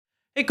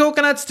Hey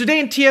coconuts, today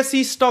in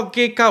TFC Stock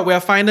Geek Out, we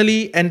are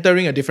finally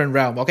entering a different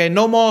realm. Okay,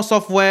 no more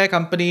software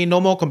company,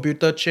 no more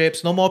computer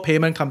chips, no more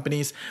payment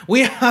companies.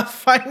 We are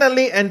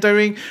finally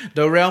entering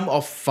the realm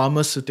of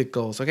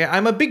pharmaceuticals. Okay,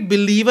 I'm a big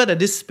believer that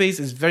this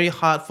space is very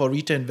hard for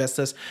retail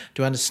investors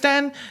to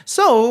understand.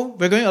 So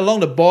we're going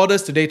along the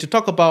borders today to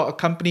talk about a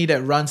company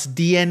that runs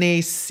DNA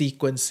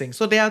sequencing.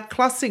 So they are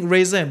classic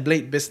razor and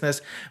blade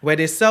business where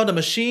they sell the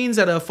machines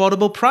at an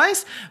affordable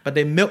price, but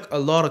they milk a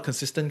lot of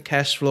consistent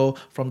cash flow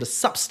from the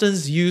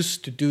substance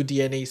used to do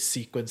DNA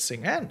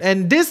sequencing.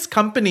 And this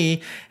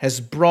company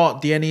has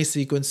brought DNA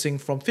sequencing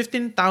from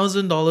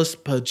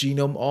 $15,000 per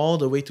genome all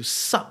the way to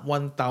sub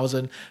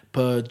 1,000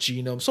 per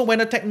genome. So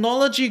when a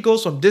technology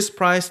goes from this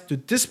price to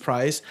this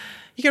price,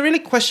 you can really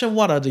question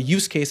what are the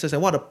use cases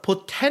and what are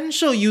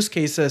potential use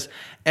cases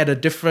at a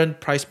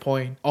different price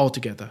point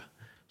altogether.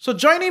 So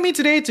joining me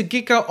today to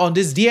geek out on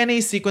this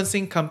DNA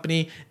sequencing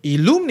company,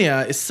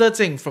 Illumina, is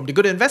Serting from The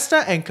Good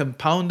Investor and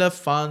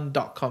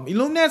CompounderFund.com.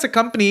 Illumina is a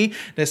company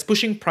that's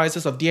pushing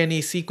prices of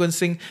DNA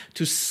sequencing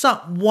to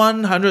sub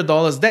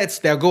 $100. That's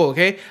their goal,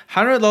 okay?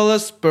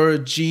 $100 per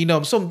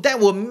genome. So that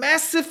will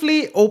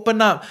massively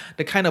open up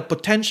the kind of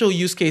potential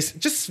use case.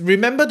 Just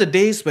remember the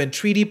days when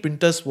 3D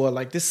printers were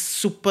like this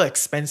super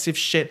expensive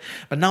shit,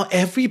 but now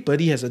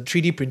everybody has a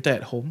 3D printer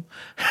at home.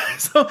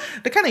 So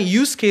the kind of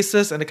use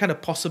cases and the kind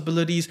of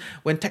possibilities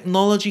when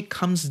technology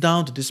comes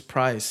down to this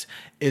price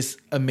is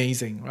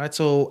amazing, right?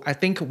 So I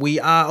think we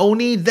are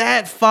only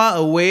that far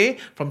away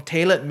from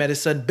tailored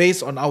medicine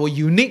based on our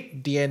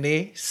unique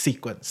DNA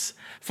sequence.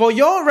 For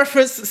your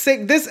reference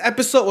sake, this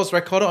episode was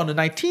recorded on the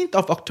 19th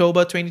of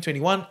October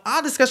 2021.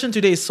 Our discussion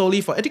today is solely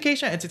for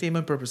education and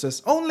entertainment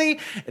purposes only.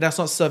 It does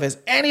not serve as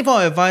any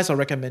form of advice or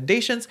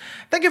recommendations.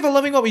 Thank you for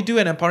loving what we do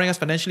and empowering us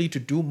financially to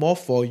do more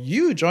for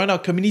you. Join our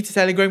community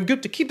Telegram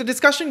group to keep the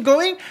discussion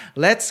going.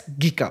 Let's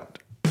geek out.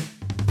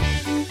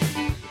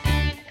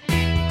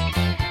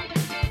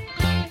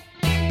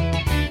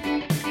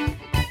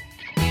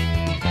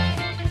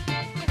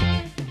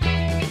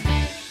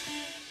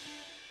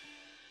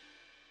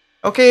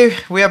 Okay,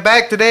 we are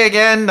back today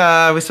again.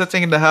 We're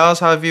sitting in the house.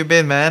 How have you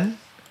been, man?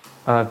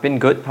 Been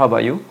good. How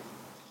about you?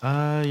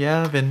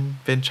 Yeah,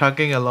 been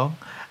chugging along.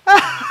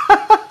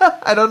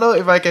 I don't know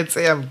if I can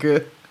say I'm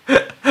good.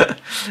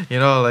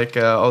 Like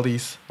all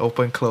these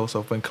open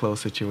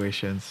close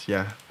situations.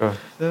 Yeah. Sure.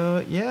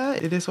 So yeah,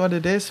 it is what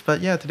it is.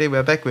 But yeah, today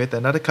we're back with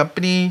another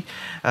company,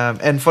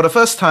 and for the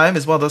first time,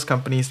 it's one of those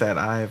companies that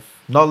I've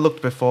not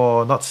looked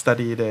before, not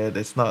studied it.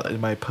 It's not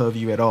in my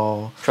purview at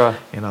all. Sure.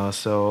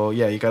 So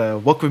yeah, you gotta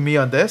work with me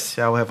on this.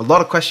 I will have a lot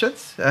of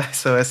questions.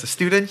 So as a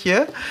student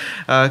here,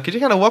 could you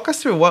kind of walk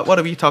us through what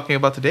are we talking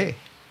about today?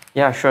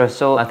 Yeah, sure.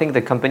 So I think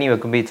the company we're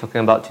going to be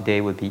talking about today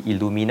would be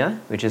Illumina,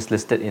 which is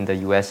listed in the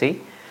USA.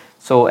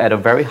 So at a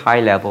very high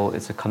level,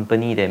 it's a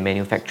company that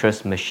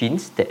manufactures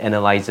machines that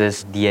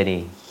analyzes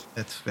DNA.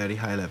 That's very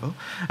high level.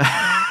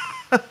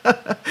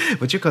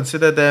 Would you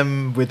consider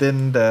them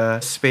within the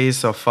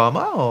space of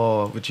pharma,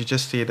 or would you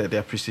just say that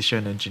they're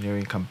precision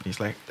engineering companies?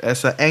 Like,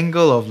 as an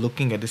angle of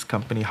looking at this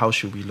company, how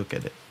should we look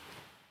at it?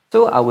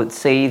 So I would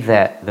say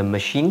that the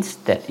machines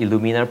that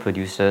Illumina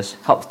produces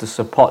helps to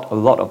support a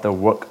lot of the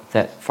work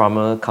that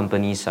pharma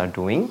companies are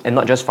doing, and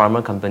not just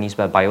pharma companies,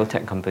 but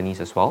biotech companies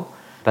as well.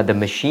 But the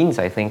machines,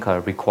 I think,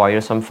 require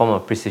some form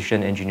of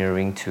precision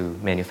engineering to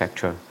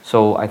manufacture.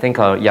 So I think,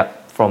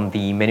 from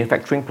the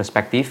manufacturing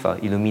perspective,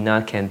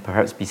 Illumina can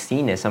perhaps be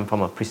seen as some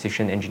form of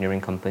precision engineering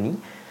company.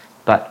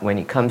 But when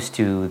it comes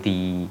to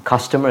the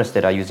customers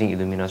that are using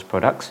Illumina's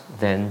products,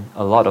 then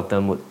a lot of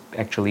them would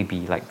actually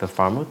be like the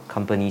pharma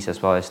companies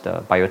as well as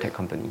the biotech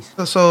companies.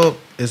 So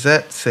is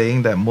that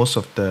saying that most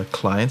of the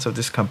clients of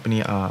this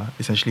company are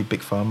essentially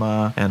big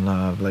pharma and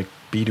like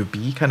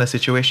B2B kind of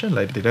situation?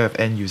 Like they don't have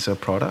end user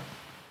product?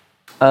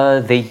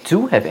 They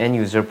do have end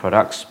user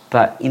products,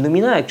 but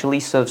Illumina actually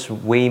serves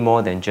way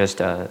more than just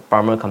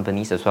pharma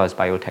companies as well as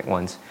biotech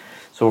ones.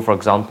 So for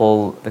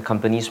example, the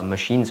company's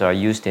machines are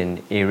used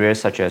in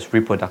areas such as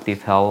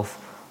reproductive health,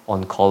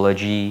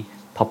 oncology,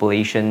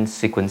 population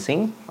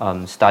sequencing,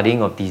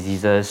 studying of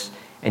diseases,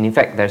 and in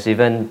fact, there's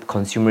even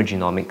consumer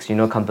genomics.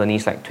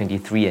 Companies like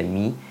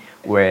 23andMe,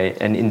 where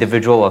an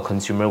individual or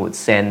consumer would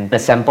send a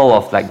sample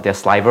of like their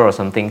saliva or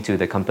something to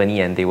the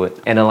company, and they would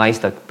analyze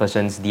the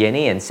person's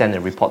DNA and send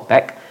a report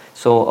back.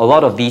 So a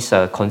lot of these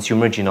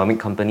consumer genomic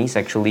companies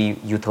actually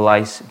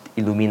utilize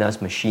Illumina's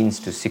machines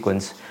to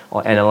sequence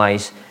or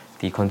analyze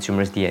the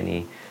consumer's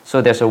DNA.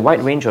 So there's a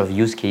wide range of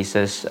use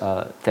cases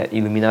that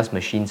Illumina's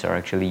machines are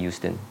actually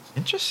used in.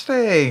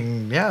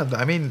 Interesting. Yeah,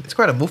 I mean, it's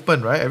quite a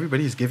movement, right?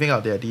 Everybody's giving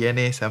out their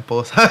DNA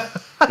samples.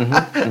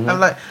 I'm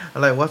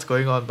like, what's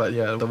going on? But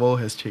yeah, the world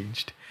has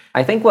changed.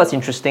 I think what's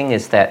interesting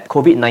is that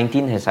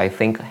COVID-19 has, I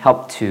think,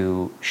 helped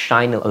to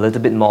shine a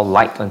little bit more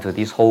light onto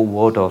this whole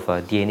world of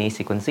DNA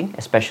sequencing,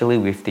 especially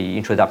with the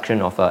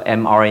introduction of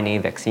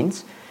mRNA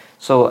vaccines.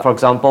 So, for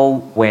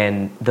example,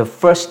 when the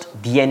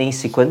first DNA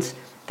sequence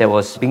that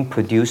was being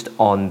produced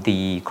on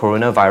the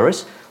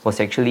coronavirus was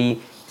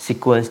actually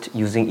sequenced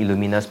using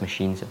Illumina's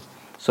machines.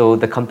 So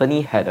the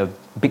company had a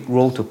big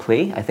role to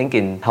play, I think,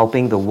 in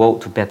helping the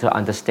world to better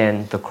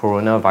understand the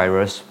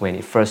coronavirus when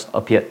it first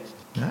appeared.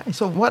 Nice.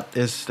 So what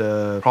is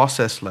the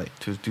process like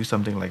to do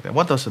something like that?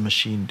 What does the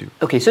machine do?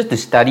 Okay, so to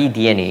study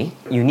DNA,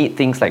 you need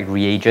things like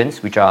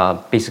reagents, which are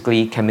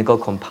basically chemical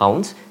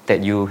compounds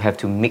that you have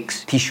to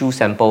mix tissue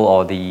sample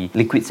or the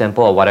liquid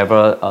sample or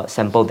whatever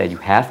sample that you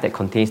have that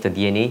contains the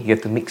DNA. You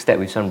have to mix that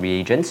with some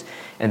reagents.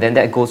 And then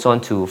that goes on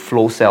to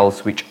flow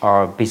cells, which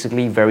are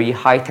basically very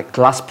high-tech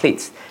glass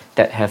plates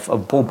that have a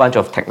whole bunch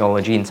of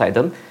technology inside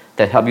them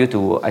that help you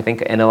to, I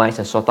think, analyze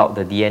and sort out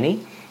the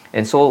DNA.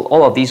 And so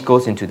all of these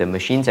goes into the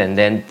machines, and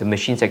then the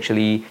machines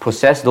actually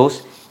process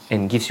those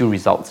and gives you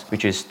results,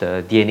 which is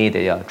the DNA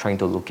that you are trying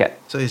to look at.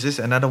 So is this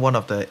another one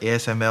of the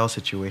ASML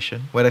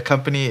situation where the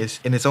company is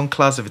in its own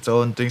class of its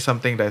own doing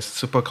something that's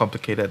super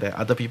complicated that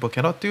other people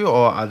cannot do,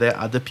 or are there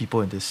other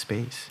people in this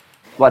space?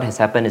 What has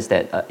happened is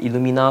that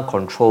Illumina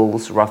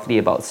controls roughly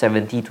about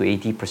 70 to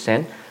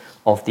 80%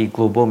 of the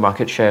global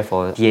market share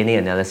for DNA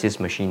analysis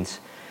machines.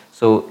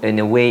 So in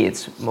a way,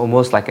 it's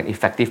almost like an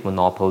effective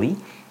monopoly.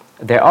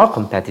 There are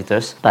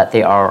competitors, but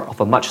they are of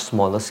a much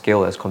smaller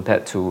scale as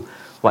compared to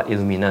what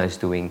Illumina is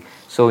doing.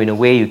 So in a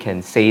way, you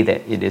can say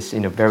that it is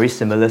in a very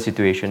similar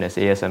situation as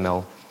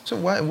ASML. So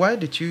why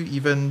did you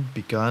even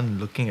begin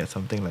looking at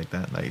something like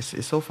that? Like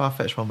it's so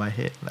far-fetched from my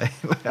head.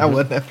 Like I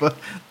would never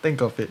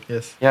think of it.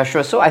 Yes. Yeah,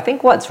 sure. So I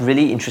think what's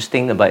really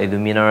interesting about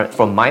Illumina,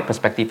 from my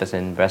perspective as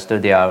an investor,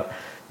 there are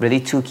really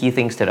two key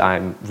things that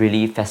I'm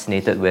really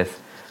fascinated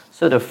with.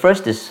 So the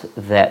first is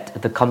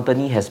that the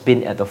company has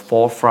been at the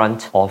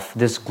forefront of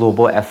this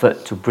global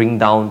effort to bring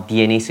down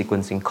DNA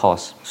sequencing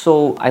costs.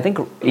 So I think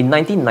in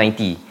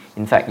 1990,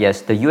 in fact,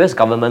 yes, the US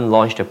government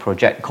launched a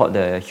project called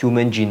the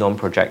Human Genome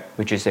Project,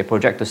 which is a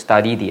project to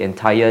study the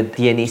entire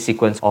DNA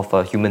sequence of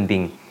a human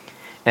being.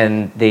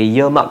 And they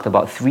earmarked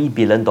about $3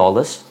 billion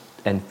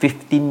and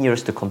 15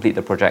 years to complete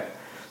the project.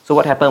 So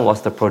what happened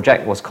was the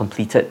project was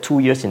completed 2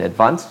 years in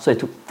advance, so it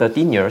took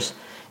 13 years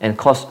and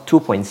cost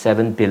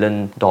 $2.7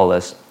 billion.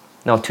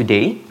 Now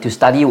today, to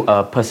study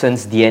a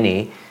person's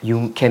DNA,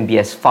 you can be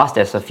as fast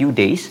as a few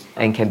days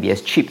and can be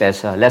as cheap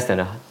as less than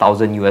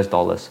 $1,000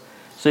 US.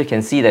 So you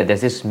can see that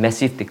there's this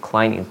massive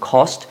decline in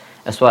cost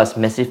as well as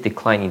massive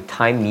decline in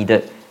time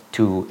needed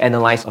to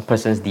analyze a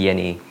person's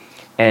DNA.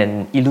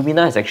 And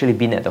Illumina has actually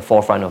been at the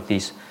forefront of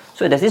this.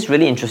 So there's this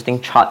really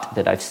interesting chart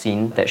that I've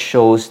seen that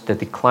shows the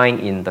decline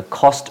in the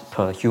cost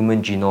per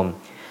human genome.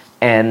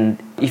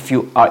 And if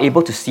you are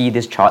able to see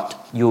this chart,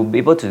 you'll be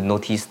able to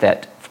notice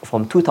that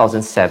from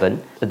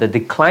 2007, the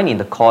decline in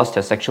the cost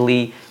has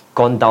actually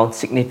gone down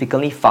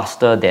significantly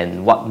faster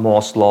than what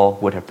Moore's law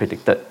would have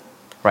predicted.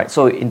 Right?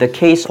 So in the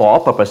case, for our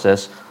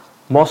purposes,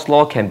 Moore's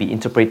law can be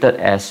interpreted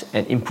as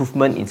an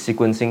improvement in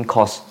sequencing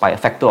costs by a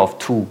factor of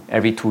 2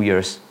 every 2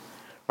 years.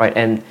 Right?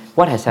 And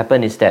what has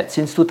happened is that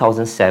since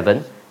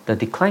 2007, the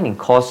decline in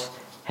costs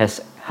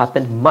has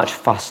happened much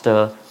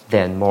faster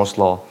than Moore's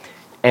law.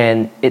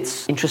 And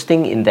it's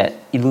interesting in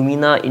that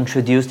Illumina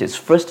introduced its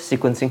first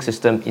sequencing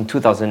system in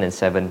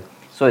 2007.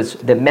 So it's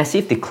the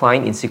massive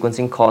decline in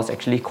sequencing costs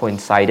actually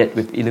coincided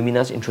with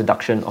Illumina's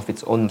introduction of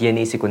its own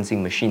DNA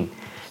sequencing machine.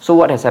 So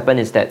what has happened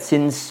is that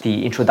since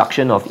the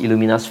introduction of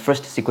Illumina's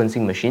first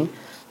sequencing machine,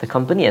 the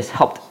company has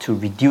helped to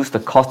reduce the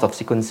cost of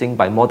sequencing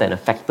by more than a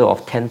factor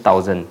of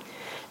 10,000,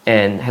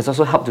 and has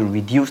also helped to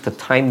reduce the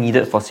time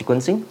needed for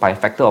sequencing by a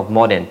factor of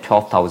more than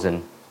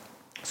 12,000.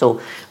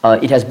 So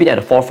it has been at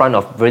the forefront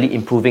of really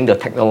improving the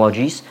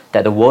technologies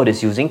that the world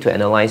is using to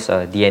analyze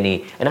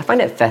DNA. And I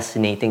find that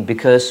fascinating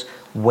because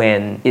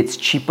when it's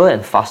cheaper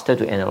and faster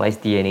to analyze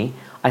DNA,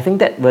 I think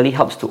that really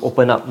helps to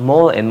open up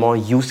more and more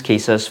use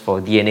cases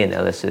for DNA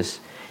analysis.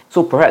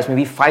 So perhaps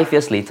maybe 5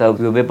 years later,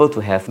 we'll be able to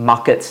have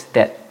markets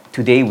that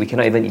today we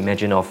cannot even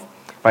imagine of,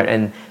 right?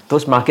 And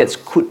those markets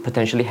could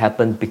potentially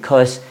happen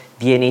because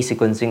DNA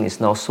sequencing is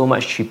now so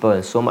much cheaper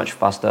and so much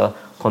faster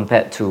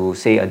compared to,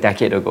 say, a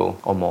decade ago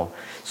or more.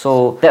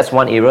 So that's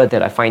one area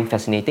that I find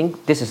fascinating.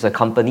 This is a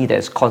company that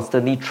is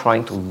constantly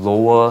trying to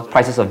lower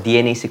prices of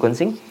DNA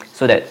sequencing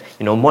so that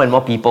more and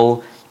more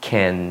people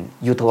can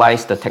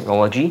utilize the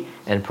technology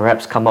and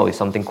perhaps come up with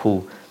something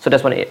cool. So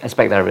that's one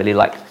aspect that I really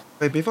like.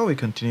 Wait, before we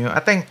continue, I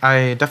think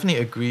I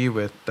definitely agree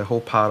with the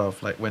whole part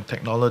of like when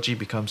technology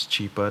becomes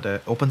cheaper,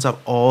 that opens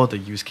up all the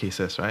use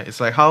cases, right?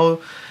 It's like how,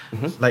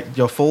 like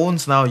your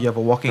phones now, you have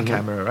a walking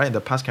camera, right? In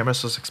the past, camera is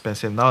so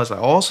expensive. Now it's like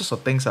all sorts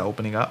of things are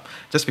opening up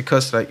just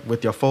because like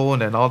with your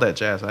phone and all that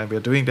jazz, right? We're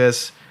doing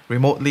this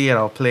remotely at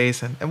our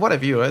place and what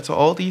have you, right? So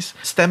all these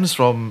stems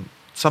from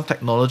some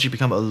technology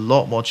become a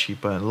lot more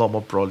cheaper and a lot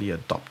more broadly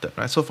adopted,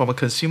 right? So from a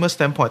consumer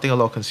standpoint, I think a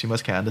lot of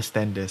consumers can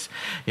understand this,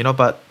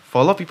 but for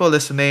a lot of people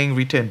listening,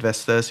 retail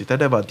investors, you tell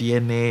them about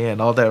DNA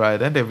and all that, right?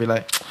 Then they'll be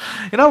like,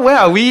 where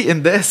are we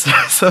in this?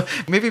 So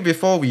maybe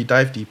before we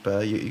dive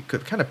deeper, you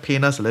could kind of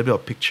paint us a little bit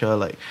of a picture,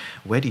 like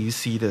where do you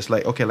see this?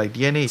 Like, okay, like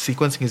DNA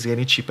sequencing is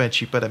getting cheaper and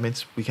cheaper. That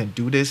means we can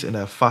do this in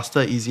a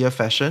faster, easier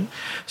fashion.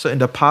 So in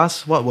the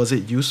past, what was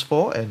it used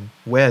for and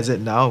where is it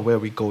now? Where are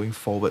we going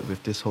forward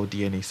with this whole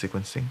DNA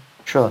sequencing?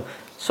 Sure.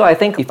 So I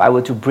think if I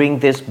were to bring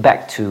this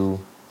back to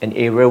an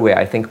area where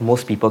I think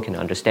most people can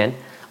understand,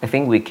 I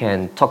think we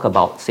can talk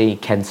about, say,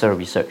 cancer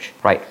research,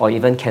 right? Or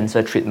even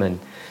cancer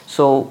treatment.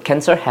 So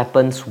cancer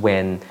happens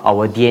when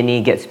our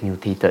DNA gets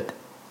mutated,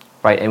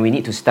 right? And we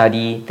need to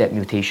study that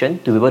mutation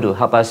to be able to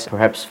help us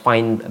perhaps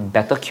find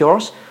better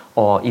cures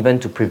or even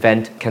to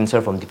prevent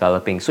cancer from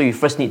developing. So you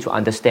first need to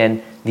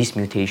understand these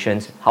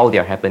mutations, how they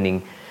are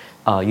happening.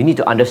 You need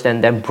to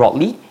understand them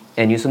broadly,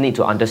 and you also need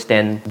to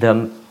understand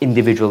them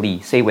individually.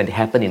 Say when they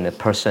happen in a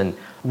person,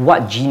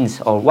 what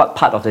genes or what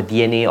part of the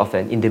DNA of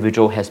an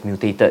individual has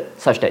mutated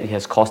such that it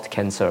has caused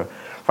cancer,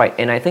 right?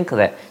 And I think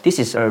that this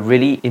is a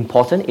really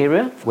important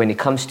area when it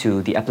comes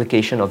to the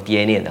application of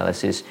DNA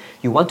analysis.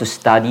 You want to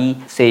study,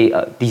 say,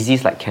 a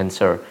disease like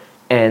cancer.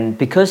 And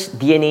because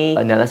DNA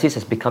analysis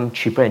has become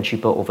cheaper and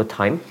cheaper over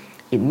time,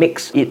 it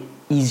makes it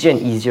easier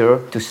and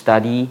easier to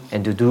study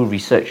and to do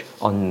research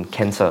on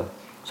cancer.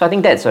 So I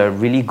think that's a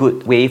really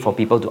good way for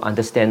people to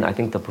understand, I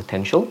think, the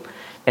potential.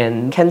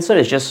 And cancer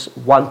is just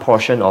one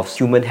portion of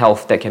human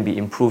health that can be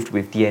improved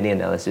with DNA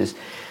analysis.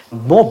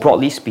 More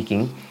broadly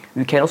speaking,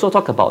 we can also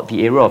talk about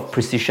the area of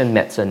precision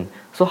medicine.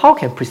 So how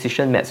can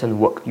precision medicine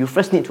work? You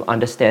first need to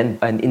understand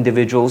an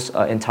individual's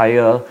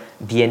entire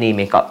DNA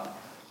makeup,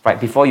 right,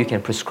 before you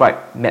can prescribe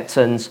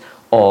medicines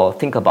or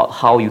think about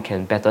how you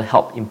can better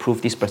help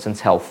improve this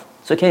person's health.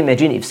 So can you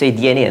imagine if, say,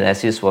 DNA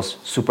analysis was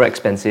super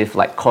expensive,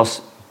 like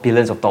cost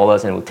billions of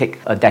dollars and would take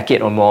a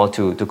decade or more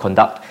to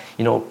conduct?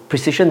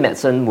 Precision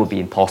medicine would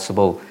be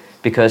impossible,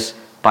 because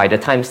by the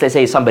time, let's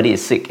say somebody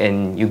is sick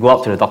and you go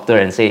up to the doctor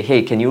and say,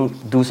 hey, can you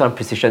do some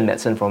precision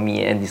medicine for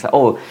me? And he's like,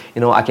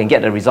 I can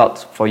get the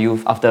results for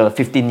you after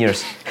 15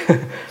 years.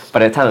 By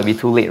the time it'll be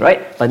too late,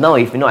 right? But now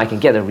if I can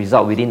get the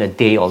result within a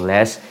day or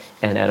less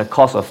and at a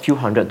cost of a few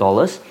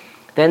 $100s,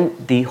 then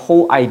the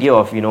whole idea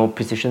of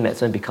precision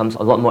medicine becomes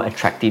a lot more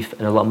attractive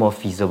and a lot more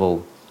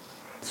feasible.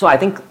 So I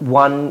think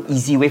one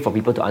easy way for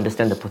people to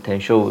understand the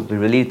potential would be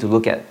really to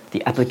look at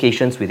the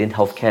applications within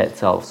healthcare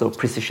itself. So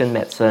precision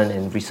medicine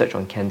and research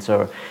on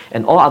cancer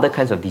and all other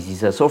kinds of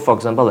diseases. So for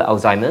example, like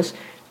Alzheimer's,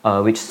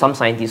 which some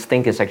scientists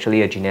think is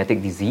actually a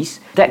genetic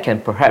disease, that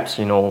can perhaps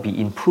be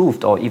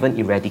improved or even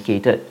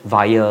eradicated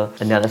via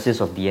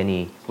analysis of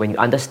DNA. When you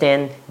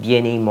understand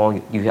DNA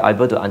more, you are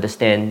able to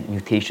understand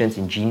mutations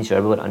in genes, you're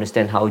able to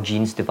understand how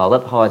genes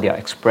develop, how they are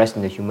expressed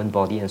in the human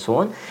body and so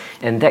on.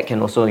 And that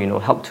can also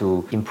help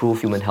to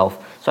improve human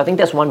health. So I think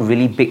that's one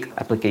really big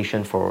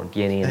application for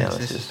DNA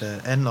analysis. This is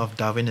the end of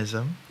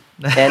Darwinism.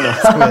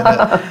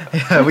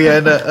 And we are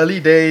in the early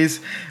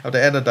days of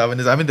the end of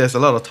Darwinism. I mean, there's a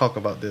lot of talk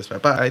about this,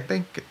 right? But I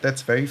think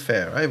that's very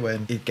fair, right?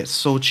 When it gets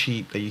so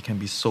cheap that you can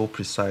be so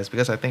precise.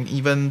 Because I think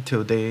even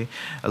today,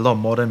 a lot of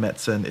modern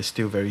medicine is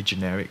still very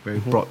generic, very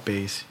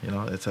broad-based.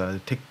 It's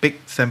take big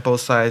sample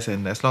size,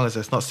 and as long as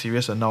there's not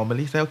serious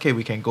anomalies, then okay,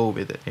 we can go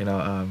with it.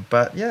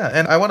 But yeah,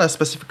 and I want to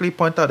specifically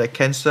point out that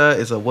cancer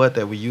is a word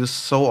that we use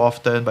so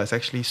often, but it's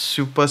actually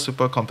super,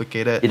 super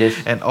complicated. It is.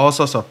 And all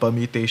sorts of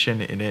permutation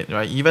in it,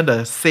 right? Even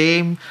the same,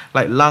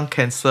 like lung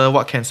cancer,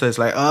 what cancer is,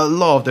 like a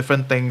lot of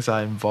different things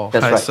are involved.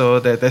 That's right. So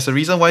there's a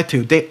reason why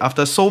to date,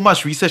 after so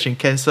much research in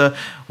cancer,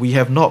 we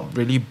have not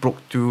really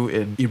broke through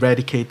in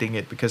eradicating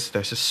it, because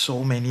there's just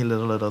so many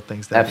little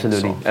things that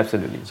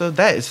Absolutely. So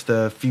that is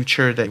the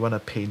future that you want to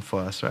paint for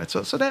us, right?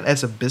 So then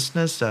as a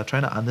business,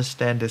 trying to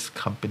understand this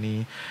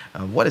company,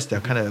 what is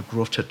their kind of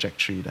growth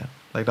trajectory then?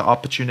 Like the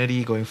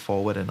opportunity going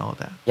forward and all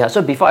that. Yeah,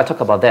 so before I talk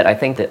about that, I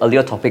think the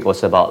earlier topic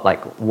was about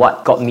like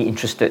what got me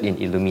interested in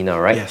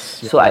Illumina, right?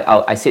 Yes. So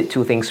I said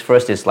two things.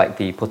 First is like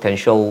the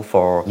potential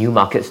for new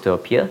markets to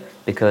appear,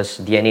 because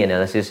DNA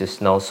analysis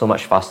is now so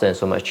much faster and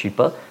so much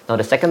cheaper. Now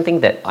the second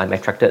thing that I'm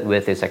attracted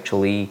with is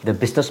actually the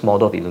business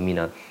model of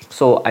Illumina.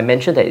 So I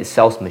mentioned that it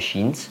sells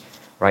machines,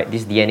 right?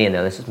 These DNA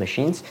analysis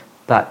machines,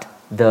 but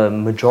the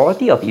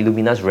majority of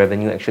Illumina's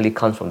revenue actually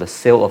comes from the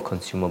sale of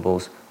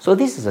consumables. So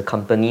this is a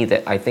company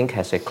that I think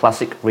has a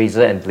classic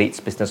razor and blades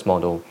business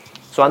model.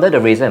 So under the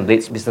razor and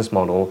blades business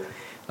model,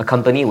 a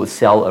company would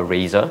sell a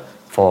razor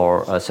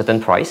for a certain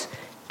price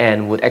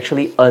and would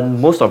actually earn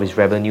most of its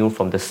revenue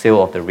from the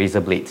sale of the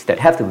razor blades that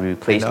have to be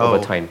replaced over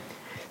time.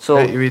 So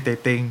very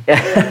irritating.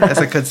 As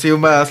a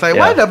consumer, I was like,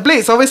 why are the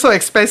blades always so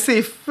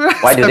expensive?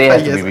 Why do they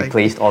have to be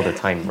replaced all the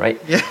time,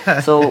 right? Yeah.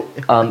 So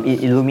in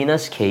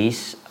Illumina's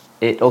case,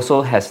 it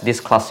also has this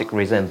classic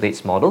razor and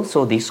blades model.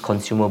 So these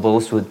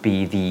consumables would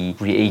be the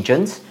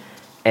reagents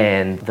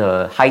and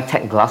the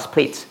high-tech glass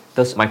plates,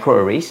 those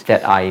microarrays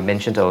that I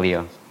mentioned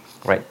earlier,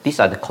 right? These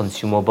are the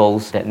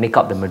consumables that make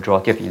up the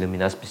majority of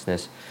Illumina's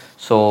business.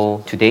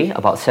 So today,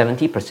 about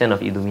 70% of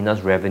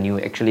Illumina's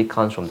revenue actually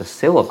comes from the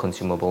sale of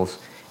consumables,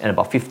 and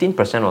about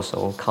 15% or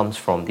so comes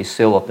from the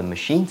sale of the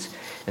machines.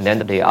 And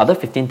then the other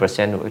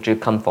 15% will actually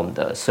come from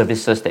the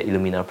services that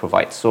Illumina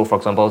provides. So for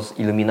example,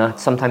 Illumina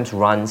sometimes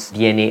runs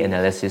DNA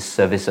analysis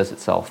services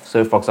itself.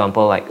 So for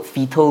example, like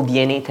fetal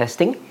DNA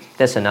testing,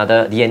 that's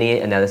another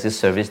DNA analysis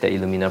service that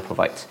Illumina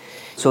provides.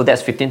 So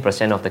that's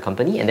 15% of the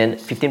company, and then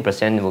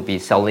 15% will be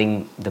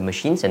selling the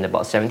machines, and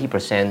about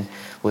 70%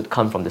 would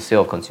come from the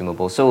sale of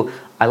consumables. So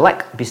I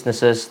like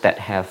businesses that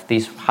have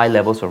these high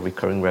levels of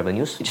recurring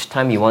revenues. Each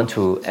time you want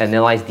to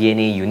analyze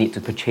DNA, you need to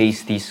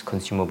purchase these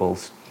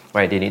consumables,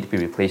 right? They need to be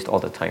replaced all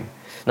the time.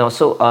 Now,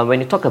 so when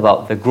you talk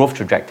about the growth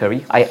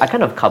trajectory, I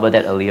kind of covered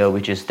that earlier,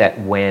 which is that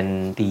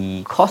when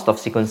the cost of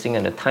sequencing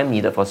and the time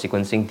needed for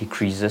sequencing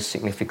decreases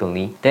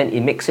significantly, then it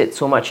makes it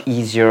so much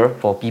easier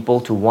for people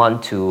to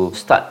want to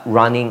start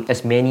running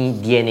as many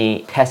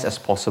DNA tests as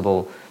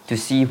possible to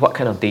see what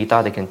kind of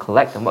data they can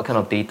collect and what kind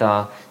of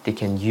data they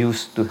can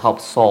use to help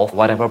solve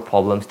whatever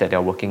problems that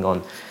they're working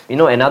on. You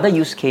know, another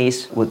use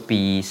case would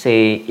be,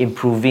 say,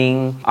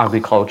 improving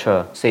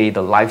agriculture, say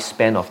the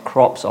lifespan of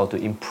crops, or to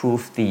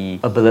improve the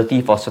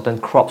ability for certain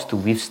crops to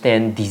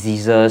withstand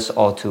diseases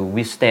or to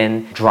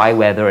withstand dry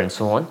weather and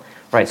so on.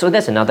 Right, so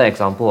that's another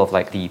example of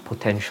like the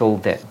potential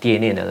that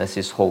DNA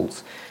analysis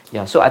holds.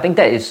 Yeah, so I think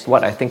that is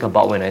what I think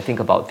about when I think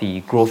about the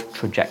growth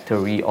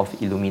trajectory of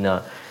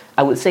Illumina.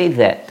 I would say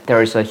that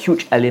there is a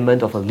huge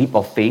element of a leap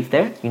of faith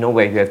there, you know,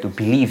 where you have to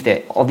believe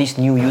that all these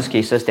new use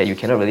cases that you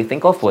cannot really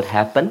think of would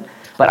happen.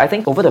 But I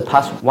think over the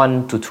past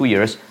 1 to 2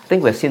 years, I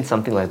think we've seen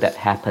something like that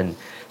happen.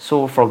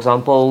 So for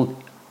example,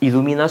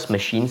 Illumina's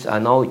machines are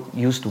now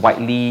used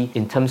widely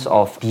in terms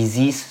of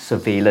disease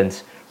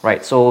surveillance,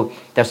 right? So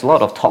there's a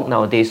lot of talk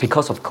nowadays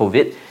because of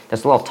COVID.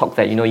 There's a lot of talk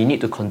that, you know, you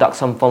need to conduct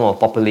some form of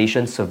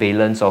population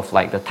surveillance of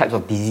like the types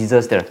of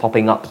diseases that are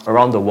popping up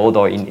around the world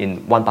or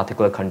in one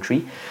particular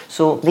country.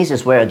 So this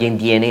is where, again,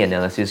 DNA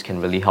analysis can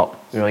really help.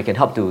 You know, it can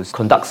help to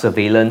conduct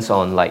surveillance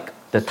on like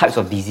the types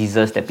of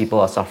diseases that people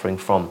are suffering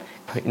from.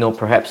 You know,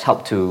 perhaps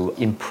help to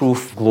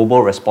improve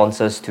global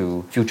responses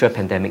to future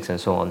pandemics and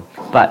so on.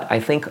 But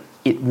I think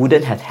it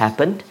wouldn't have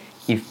happened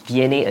if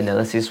DNA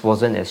analysis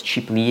wasn't as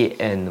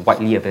cheaply and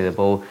widely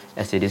available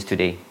as it is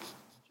today.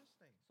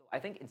 I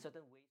think in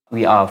certain ways,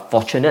 we are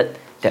fortunate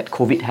that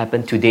COVID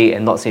happened today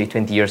and not, say,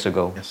 20 years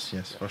ago.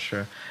 Yes, for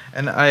sure.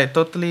 And I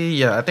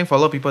think for a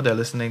lot of people that are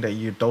listening that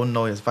you don't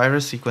know is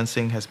virus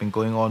sequencing has been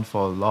going on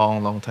for a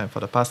long time, for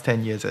the past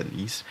 10 years at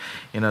least.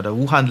 You know, the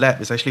Wuhan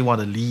lab is actually one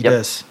of the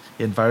leaders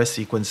in virus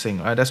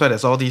sequencing, right? That's why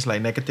there's all these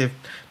like negative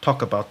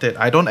talk about it.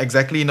 I don't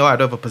exactly know, I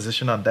don't have a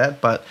position on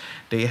that, but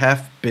they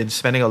have been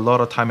spending a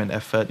lot of time and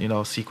effort, you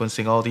know,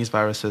 sequencing all these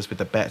viruses with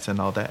the bats and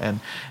all that.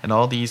 And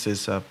all these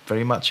is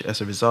very much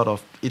as a result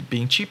of it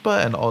being cheaper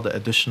and all the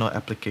additional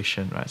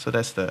application, right? So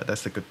that's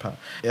the good part.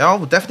 Yeah, I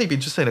would definitely be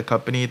interested in a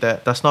company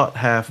that does not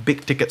have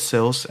big ticket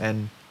sales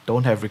and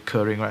don't have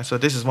recurring, right? So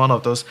this is one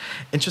of those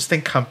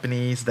interesting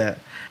companies that,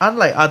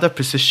 unlike other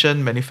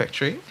precision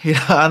manufacturing,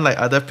 unlike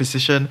other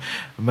precision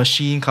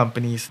machine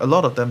companies, a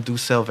lot of them do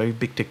sell very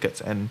big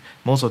tickets, and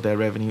most of their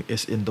revenue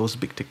is in those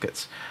big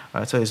tickets.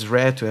 Right? So it's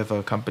rare to have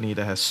a company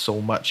that has so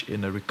much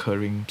in a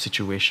recurring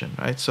situation,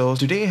 right? So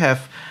do they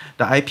have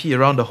the IP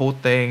around the whole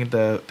thing,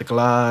 the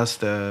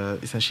glass,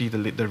 essentially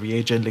the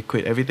reagent,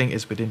 liquid, everything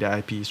is within the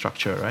IP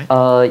structure, right?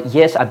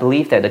 Yes, I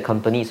believe that the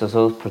company is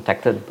also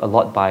protected a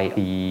lot by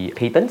the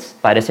patents.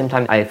 But at the same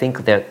time, I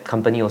think that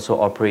company also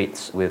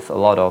operates with a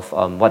lot of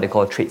what they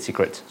call trade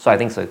secrets. So I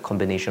think it's a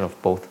combination of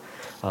both.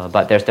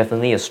 But there's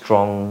definitely a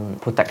strong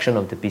protection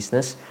of the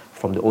business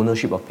from the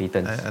ownership of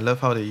patents. I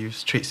love how they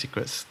use trade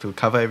secrets to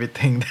cover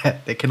everything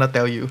that they cannot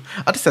tell you.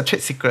 Oh, this is a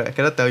trade secret, I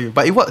cannot tell you.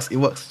 But it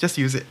works, just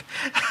use it.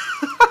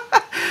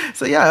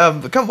 So yeah,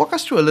 can walk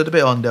us through a little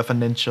bit on their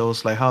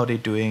financials, like how are they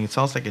doing? It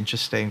sounds like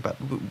interesting, but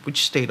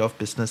which state of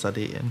business are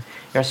they in?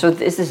 Yeah, so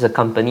this is a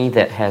company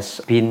that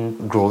has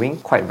been growing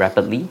quite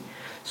rapidly.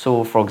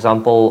 So for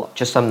example,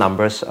 just some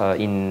numbers,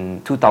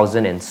 in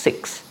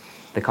 2006,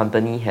 the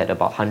company had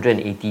about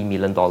 $180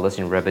 million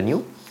in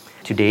revenue.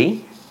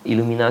 Today,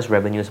 Illumina's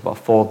revenue is about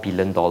 $4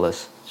 billion.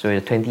 So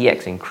a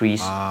 20x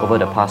increase over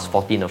the past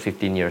 14 or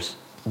 15 years.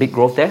 Big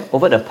growth there.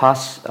 Over the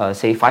past,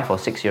 say, 5 or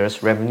 6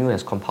 years, revenue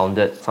has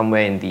compounded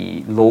somewhere in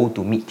the low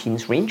to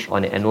mid-teens range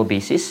on an annual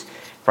basis.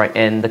 Right,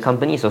 and the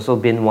company has also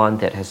been one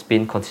that has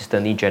been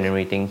consistently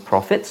generating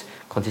profits,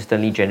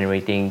 consistently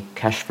generating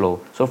cash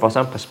flow. So for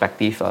some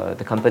perspective,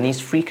 the company's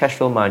free cash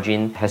flow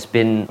margin has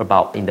been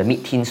about in the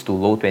mid-teens to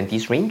low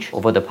 20s range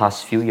over the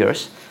past few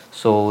years.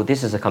 So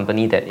this is a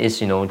company that is,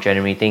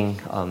 generating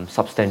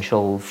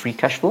substantial free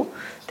cash flow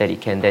that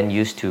it can then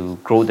use to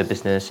grow the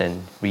business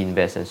and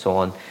reinvest and so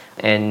on.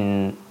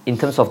 And in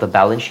terms of the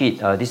balance sheet,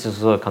 this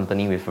is also a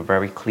company with a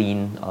very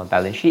clean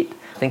balance sheet.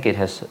 I think it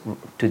has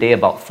today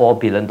about $4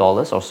 billion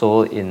or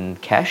so in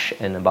cash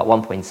and about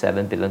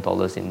 $1.7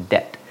 billion in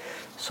debt.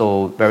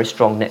 So very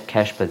strong net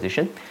cash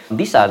position.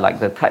 These are like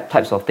the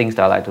types of things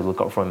that I like to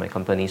look out for in my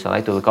company. So I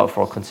like to look out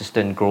for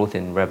consistent growth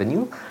in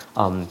revenue,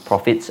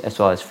 profits, as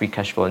well as free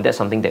cash flow. And that's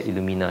something that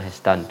Illumina has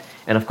done.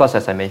 And of course,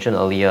 as I mentioned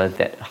earlier,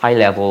 that high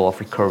level of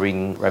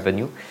recurring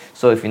revenue.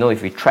 So if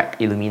we track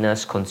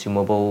Illumina's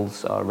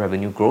consumables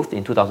revenue growth,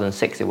 in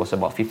 2006, it was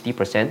about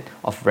 50%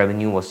 of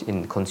revenue was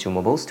in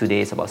consumables.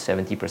 Today, it's about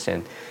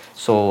 70%.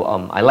 So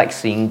I like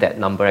seeing that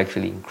number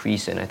actually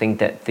increase, and I think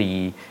that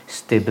the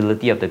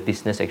stability of the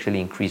business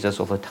actually increases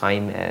over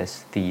time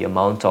as the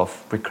amount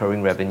of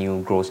recurring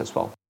revenue grows as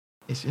well.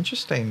 It's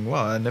interesting.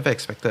 Wow, I never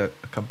expected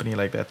a company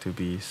like that to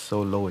be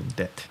so low in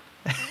debt.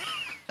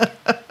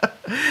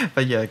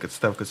 But yeah, good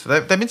stuff, good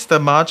stuff. That means the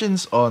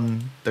margins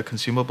on the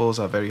consumables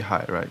are very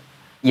high, right?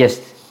 Yes.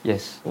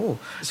 Oh,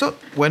 so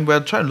when we're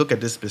trying to look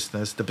at this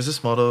business, the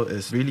business model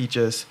is really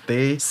just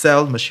they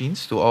sell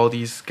machines to all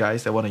these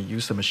guys that want to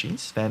use the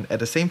machines. And at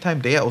the same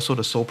time, they are also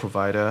the sole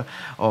provider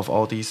of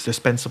all these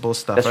dispensable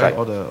stuff, That's right.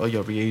 All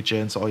your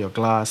reagents, all your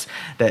glass.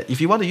 That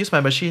if you want to use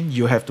my machine,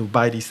 you have to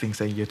buy these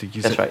things and you have to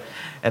use That's it. right.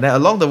 And then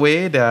along the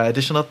way, there are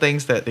additional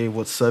things that they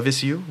would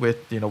service you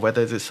with,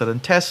 whether it's certain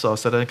tests or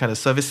certain kind of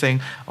servicing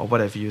or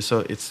whatever you. So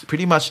it's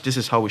pretty much this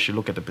is how we should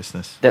look at the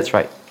business. That's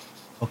right.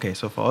 Okay,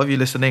 so for all of you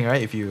listening,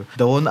 right, if you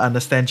don't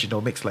understand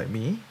genomics like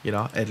me,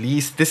 at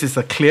least this is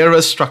a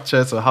clearer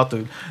structure to how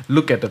to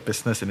look at the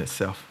business in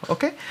itself.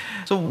 Okay,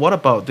 so what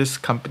about this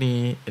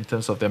company in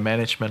terms of their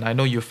management? I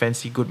know you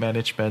fancy good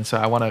management, so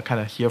I want to kind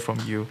of hear from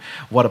you.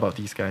 What about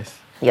these guys?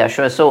 Yeah,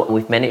 sure. So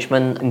with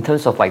management, in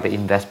terms of like the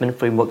investment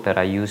framework that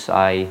I use,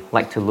 I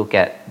like to look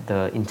at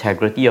the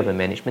integrity of the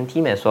management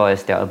team as well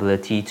as their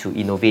ability to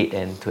innovate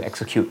and to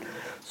execute.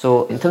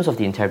 So in terms of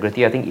the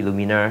integrity, I think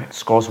Illumina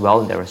scores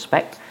well in that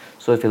respect.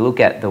 So if you look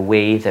at the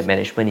way that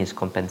management is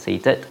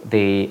compensated,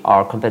 they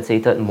are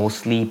compensated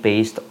mostly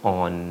based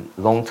on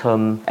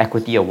long-term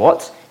equity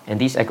awards. And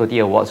these equity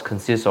awards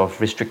consist of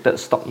restricted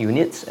stock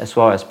units as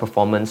well as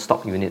performance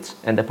stock units.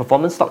 And the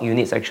performance stock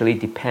units actually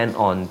depend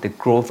on the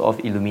growth of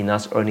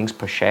Illumina's earnings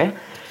per share.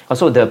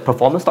 Also, the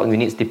performance stock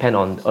units depend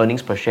on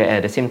earnings per share and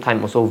at the same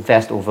time also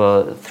vest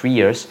over 3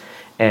 years.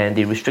 And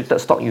the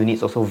restricted stock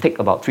units also take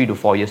about 3 to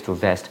 4 years to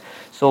vest.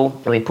 So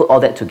when we put all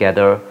that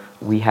together,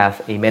 we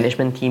have a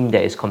management team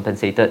that is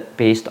compensated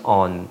based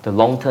on the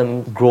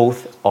long-term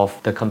growth of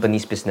the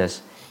company's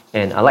business.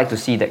 And I like to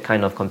see that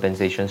kind of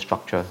compensation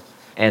structure.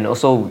 And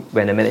also,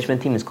 when the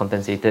management team is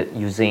compensated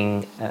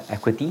using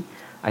equity,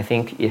 I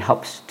think it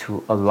helps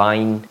to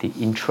align the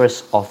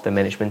interests of the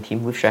management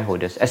team with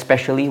shareholders,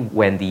 especially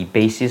when the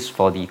basis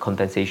for the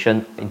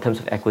compensation in terms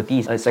of equity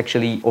is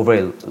actually over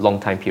a long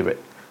time period.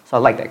 So I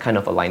like that kind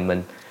of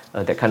alignment,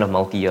 that kind of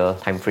multi-year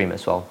time frame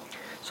as well.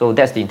 So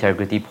that's the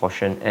integrity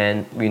portion,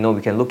 and we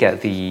can look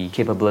at the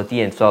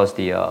capability as well as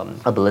the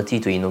ability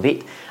to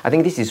innovate. I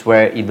think this is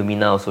where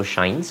Illumina also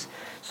shines.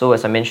 So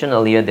as I mentioned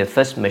earlier, the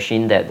first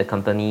machine that the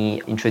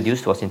company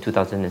introduced was in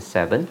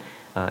 2007.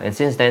 And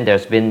since then,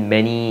 there's been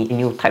many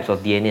new types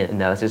of DNA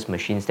analysis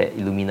machines that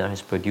Illumina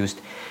has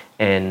produced.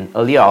 And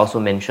earlier, I also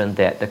mentioned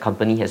that the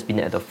company has been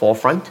at the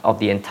forefront of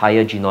the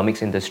entire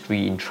genomics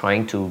industry in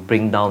trying to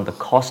bring down the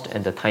cost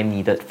and the time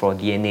needed for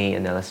DNA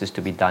analysis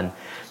to be done.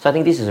 So I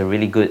think this is a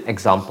really good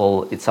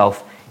example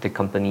itself, the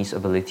company's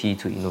ability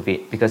to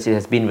innovate, because it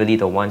has been really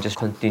the one just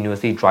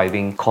continuously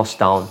driving costs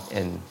down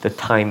and the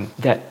time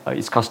that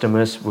its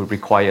customers would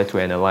require to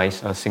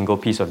analyze a single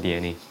piece of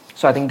DNA.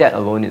 So I think that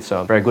alone is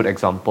a very good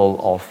example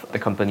of the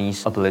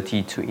company's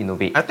ability to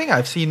innovate. I think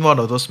I've seen one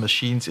of those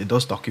machines in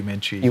those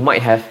documentaries. You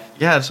might have.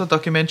 Yeah, so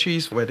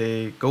documentaries where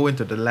they go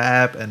into the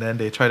lab and then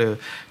they try to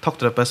talk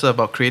to the person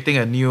about creating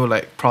a new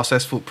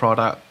processed food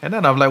product. And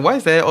then I'm like, why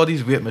is there all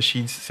these weird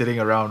machines sitting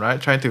around, right?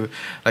 Trying to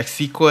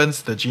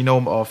sequence the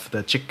genome of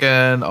the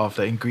chicken, of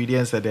the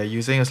ingredients that they're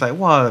using. It's like,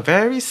 wow,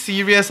 very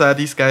serious are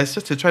these guys,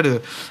 just to try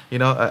to,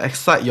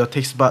 excite your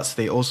taste buds.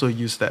 They also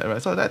use that,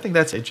 right? So I think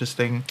that's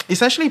interesting.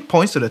 Essentially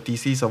points to the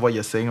thesis of what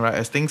you're saying, right?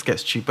 As things get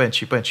cheaper and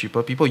cheaper and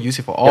cheaper, people use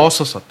it for all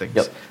sorts of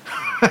things.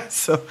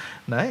 So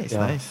nice.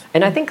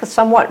 And I think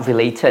somewhat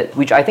related,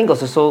 which I think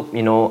is also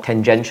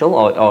tangential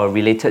or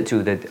related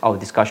to our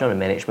discussion on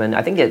management.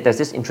 I think that there's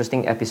this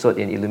interesting episode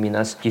in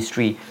Illumina's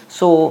history.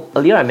 So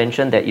earlier I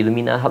mentioned that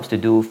Illumina helps to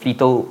do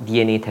fetal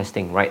DNA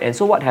testing, right? And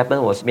so what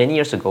happened was many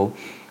years ago,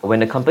 when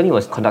the company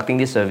was conducting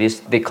this service,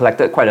 they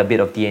collected quite a bit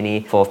of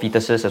DNA for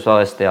fetuses as well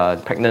as their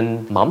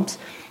pregnant moms,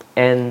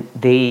 and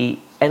they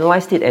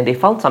analyzed it and they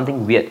found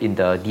something weird in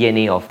the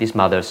DNA of these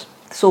mothers.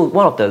 So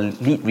one of the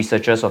lead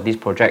researchers of this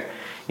project,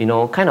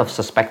 kind of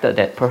suspected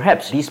that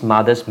perhaps these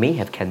mothers may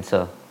have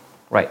cancer,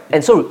 right?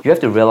 And so you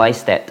have to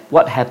realize that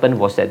what happened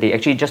was that they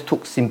actually just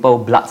took simple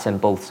blood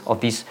samples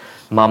of these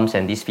moms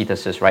and these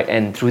fetuses, right?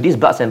 And through these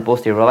blood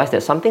samples, they realized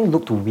that something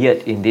looked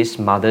weird in this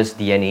mother's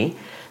DNA.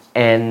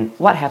 And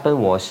what happened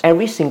was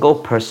every single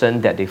person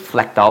that they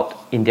flagged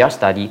out in their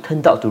study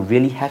turned out to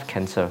really have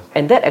cancer.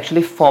 And that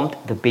actually formed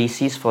the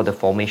basis for the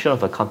formation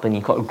of a company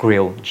called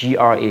Grail,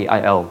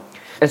 Grail.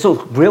 And so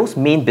Grail's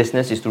main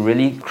business is to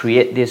really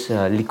create this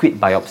liquid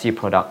biopsy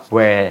product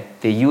where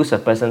they use a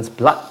person's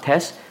blood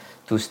test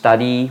to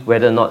study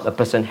whether or not a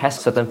person has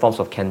certain forms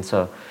of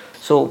cancer.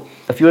 So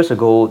a few years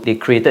ago, they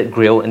created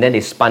Grail and then they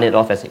spun it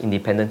off as an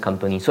independent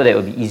company so that it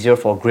would be easier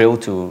for Grail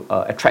to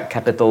attract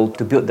capital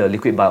to build the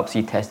liquid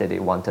biopsy test that they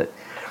wanted,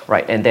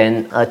 right? And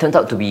then it turned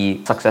out to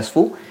be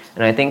successful.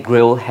 And I think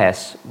Grail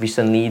has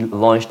recently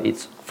launched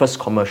its first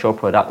commercial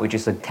product, which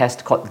is a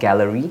test called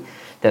Gallery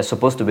that's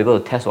supposed to be able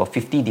to test for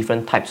 50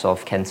 different types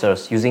of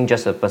cancers using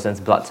just a person's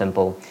blood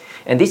sample.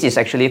 And this is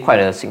actually quite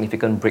a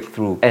significant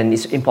breakthrough. And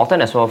it's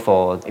important as well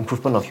for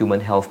improvement of human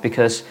health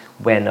because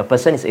when a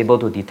person is able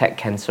to detect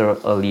cancer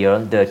earlier,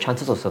 the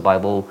chances of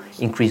survival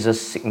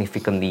increases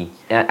significantly.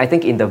 And I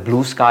think in the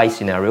blue sky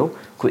scenario,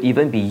 could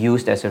even be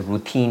used as a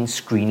routine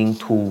screening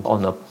tool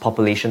on a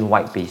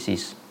population-wide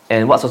basis.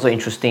 And what's also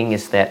interesting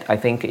is that I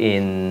think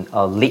in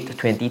late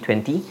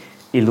 2020,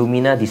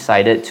 Illumina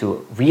decided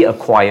to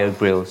reacquire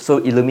Grail. So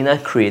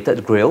Illumina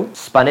created Grail,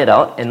 spun it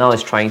out, and now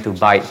is trying to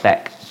buy it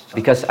back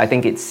because I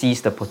think it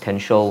sees the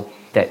potential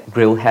that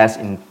Grail has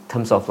in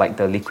terms of like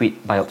the liquid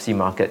biopsy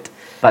market.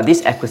 But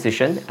this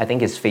acquisition, I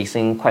think, is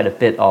facing quite a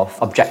bit of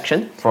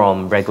objection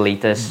from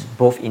regulators,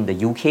 both in the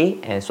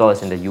UK as well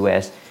as in the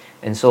US.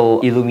 And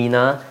so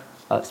Illumina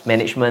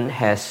management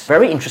has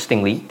very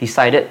interestingly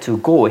decided to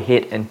go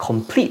ahead and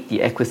complete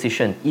the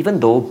acquisition, even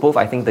though both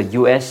I think the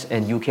US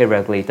and UK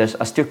regulators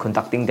are still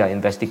conducting their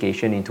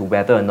investigation into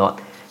whether or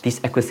not this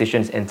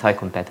acquisition is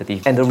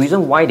anti-competitive. And the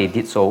reason why they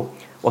did so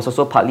was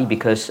also partly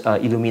because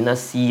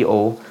Illumina's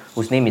CEO,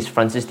 whose name is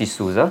Francis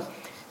D'Souza,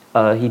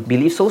 he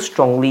believes so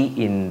strongly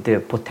in the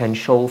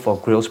potential for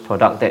Grail's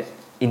product that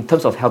in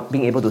terms of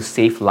being able to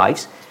save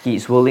lives, he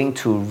is willing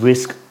to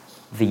risk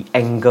the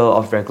anger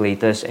of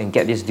regulators and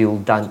get this deal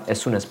done as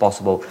soon as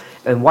possible.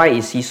 And why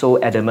is he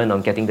so adamant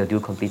on getting the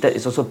deal completed?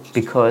 It's also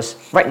because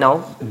right now,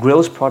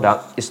 Grail's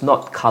product is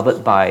not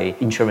covered by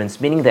insurance,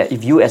 meaning that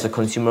if you as a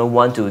consumer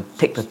want to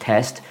take the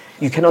test,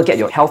 you cannot get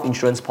your health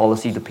insurance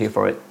policy to pay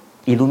for it.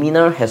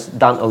 Illumina has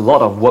done a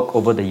lot of work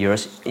over the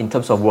years in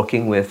terms of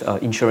working with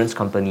insurance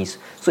companies.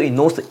 So it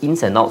knows the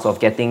ins and outs of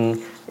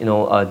getting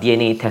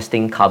DNA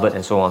testing covered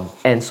and so on.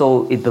 And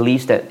so it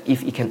believes that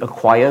if it can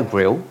acquire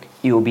Grail,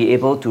 it will be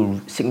able to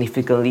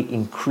significantly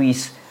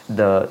increase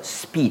the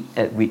speed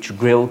at which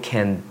Grail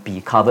can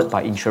be covered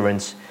by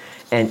insurance.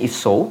 And if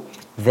so,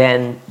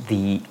 then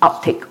the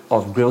uptake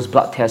of Grail's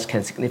blood tests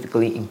can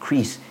significantly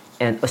increase.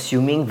 And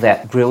assuming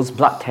that Grail's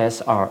blood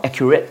tests are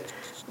accurate,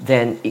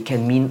 then it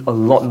can mean a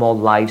lot more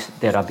lives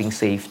that are being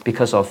saved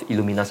because of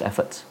Illumina's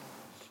efforts.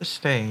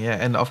 Interesting, yeah.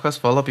 And of course,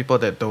 for a lot of people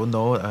that don't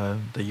know,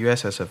 the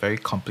US has a very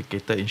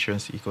complicated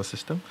insurance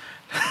ecosystem.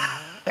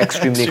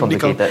 Extremely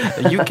complicated.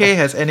 The UK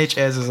has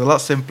NHS, it's a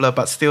lot simpler,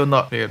 but still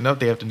not, they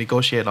have to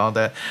negotiate and all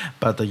that.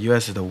 But the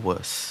US is the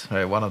worst,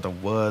 right? One of the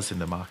worst in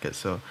the market.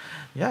 So,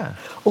 yeah.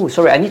 Oh,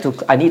 sorry,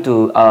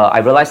 I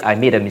realized I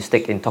made a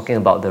mistake in talking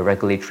about the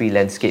regulatory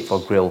landscape for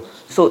Grail.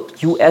 So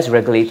US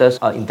regulators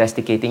are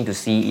investigating to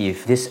see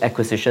if this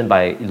acquisition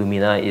by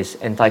Illumina is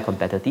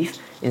anti-competitive.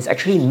 It's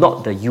actually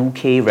not the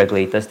UK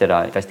regulators that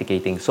are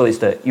investigating. So it's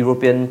the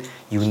European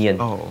Union.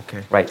 Oh,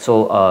 okay. Right.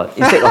 So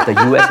instead of the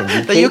US and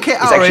UK, the UK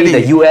it's actually already.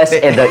 the US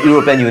and the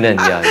European Union.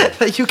 Yeah.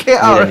 The UK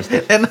are.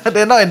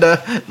 They're not in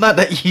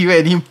the EU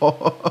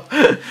anymore.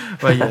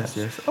 But yes.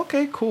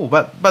 Okay, cool.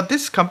 But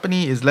this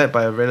company is led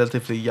by a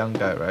relatively young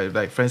guy, right?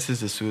 Like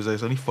Francis D'Souza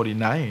is only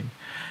 49.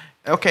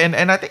 Okay,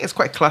 and I think it's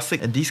quite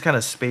classic in these kind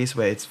of space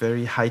where it's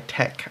very high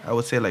tech, I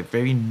would say like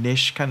very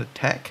niche kind of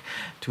tech,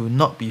 to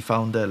not be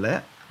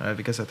founder-led.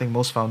 Because I think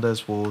most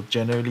founders will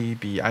generally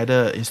be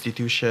either an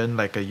institution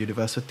like a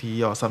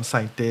university or some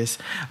scientist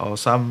or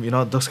some,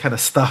 those kind of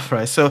stuff,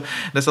 right? So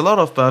there's a lot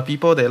of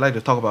people that like to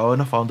talk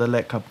about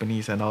founder-led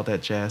companies and all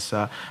that jazz.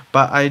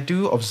 But I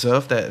do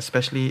observe that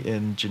especially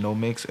in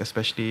genomics,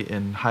 especially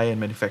in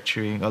high-end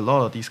manufacturing, a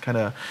lot of these kind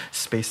of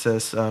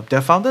spaces, their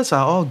founders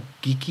are all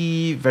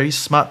geeky, very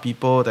smart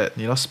people that,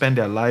 spend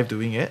their life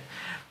doing it.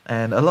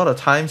 And a lot of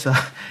times,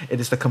 it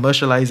is the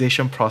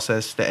commercialization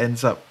process that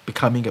ends up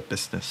becoming a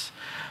business.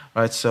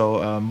 Right,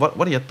 so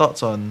what are your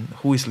thoughts on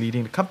who is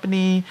leading the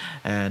company,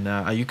 and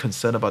are you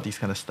concerned about these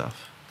kind of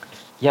stuff?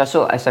 Yeah,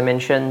 so as I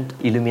mentioned,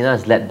 Illumina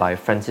is led by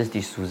Francis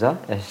D'Souza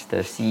as the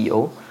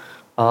CEO.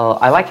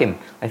 I like him.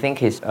 I think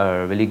he's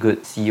a really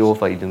good CEO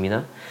for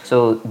Illumina.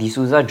 So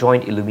D'Souza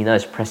joined Illumina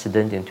as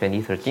president in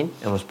 2013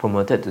 and was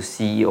promoted to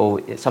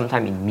CEO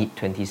sometime in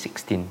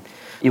mid-2016.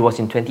 It was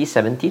in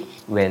 2017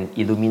 when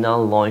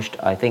Illumina launched,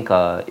 I think,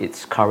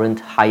 its current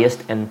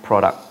highest-end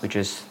product, which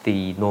is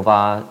the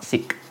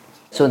NovaSeq.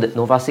 So the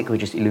NovaSeq,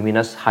 which is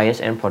Illumina's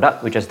highest-end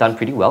product, which has done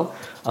pretty well,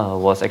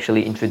 was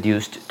actually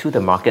introduced to the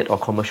market or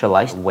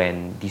commercialized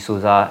when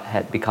D'Souza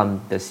had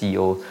become the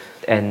CEO.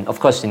 And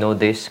of course,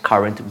 this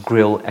current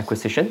Grail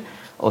acquisition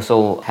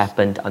also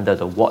happened under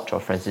the watch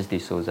of Francis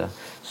D'Souza.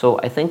 So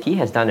I think he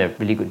has done a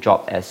really good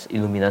job as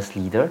Illumina's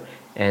leader.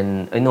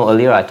 And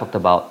earlier I talked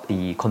about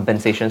the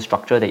compensation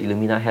structure that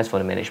Illumina has for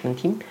the management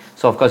team.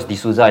 So of course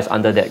D'Souza is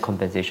under that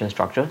compensation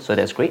structure, so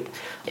that's great.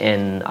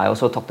 And I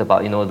also talked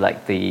about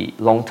like the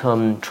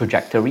long-term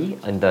trajectory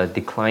and the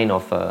decline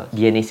of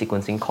DNA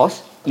sequencing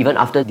costs. Even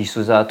after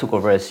D'Souza took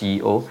over as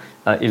CEO,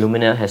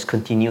 Illumina has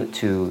continued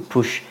to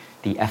push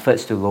the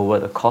efforts to lower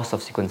the cost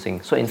of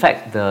sequencing. So in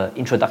fact, the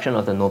introduction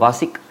of the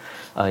NovaSeq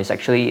is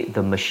actually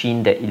the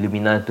machine that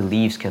Illumina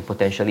believes can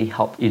potentially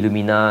help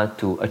Illumina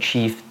to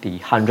achieve the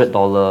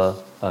 $100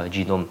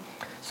 genome.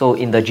 So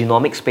in the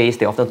genomic space,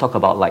 they often talk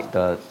about like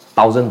the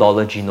 $1,000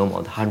 genome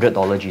or the $100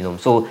 genome.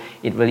 So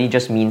it really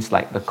just means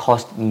like the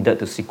cost needed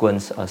to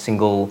sequence a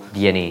single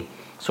DNA.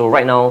 So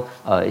right now,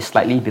 it's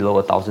slightly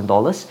below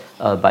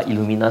 $1,000, but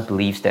Illumina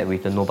believes that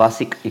with the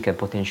NovaSeq, it can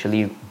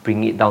potentially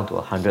bring it down to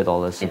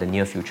 $100 in the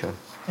near future.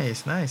 Hey,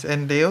 it's nice.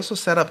 And they also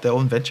set up their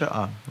own venture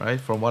arm, right?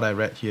 From what I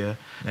read here.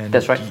 And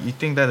That's right. You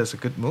think that is a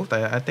good move?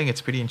 I think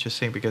it's pretty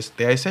interesting because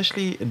they're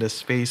essentially in the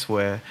space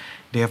where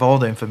they have all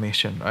the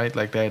information, right?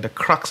 Like they're the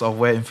crux of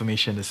where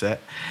information is at.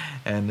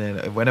 And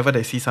then whenever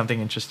they see something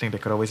interesting, they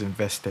could always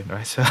invest in,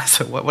 right? So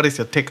what is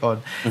your take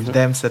on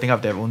them setting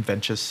up their own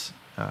ventures?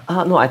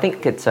 No, I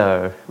think it's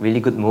a really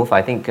good move.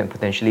 I think it can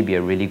potentially be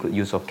a really good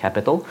use of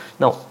capital.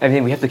 Now, I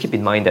mean, we have to keep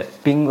in mind that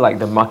being like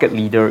the market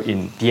leader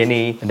in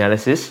DNA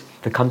analysis,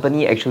 the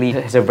company actually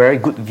has a very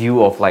good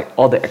view of like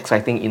all the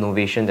exciting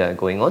innovation that are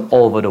going on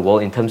all over the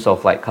world in terms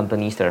of like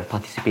companies that are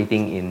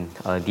participating in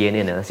DNA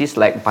analysis,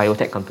 like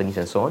biotech companies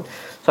and so on.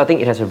 So I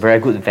think it has a very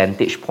good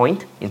vantage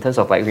point in terms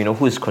of like,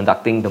 who is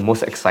conducting the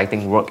most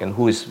exciting work and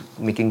who is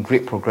making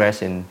great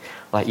progress in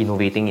like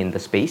innovating in the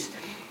space.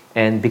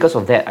 And because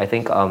of that, I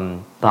think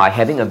by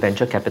having a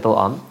venture capital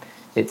arm,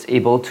 it's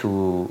able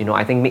to,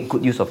 I think make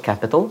good use of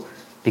capital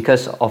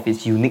because of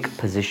its unique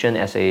position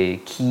as a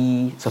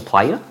key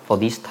supplier for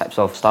these types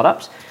of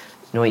startups.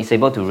 It's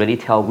able to really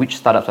tell which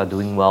startups are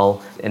doing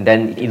well, and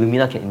then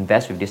Illumina can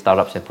invest with these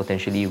startups and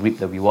potentially reap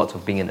the rewards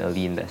of being an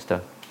early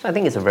investor. So I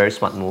think it's a very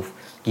smart move,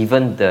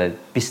 given the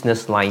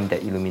business line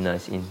that Illumina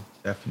is in.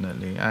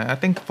 Definitely. I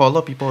think for a lot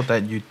of people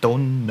that you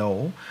don't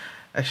know,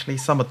 actually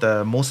some of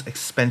the most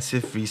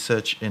expensive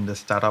research in the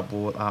startup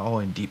world are all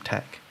in deep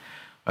tech.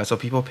 So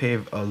people pay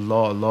a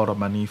lot of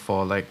money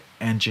for like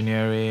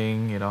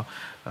engineering,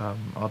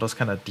 all those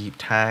kind of deep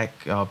tech,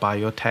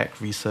 biotech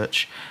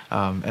research.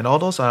 And all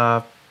those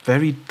are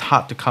very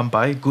hard to come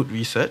by, good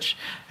research.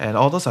 And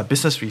all those are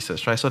business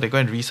research, right? So they go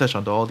and research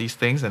onto all these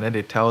things and then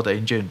they tell the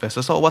angel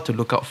investors what to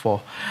look out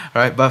for,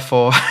 right? But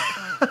for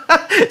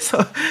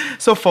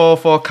so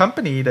for a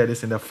company that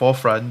is in the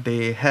forefront,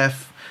 they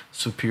have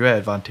superior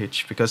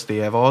advantage because they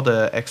have all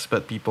the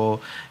expert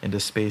people in the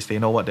space. They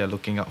know what they're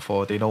looking out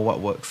for. They know what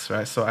works,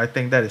 right? So I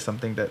think that is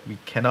something that we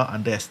cannot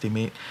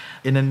underestimate.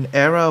 In an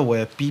era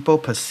where people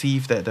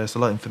perceive that there's a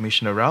lot of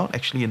information around,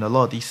 actually in a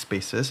lot of these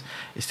spaces,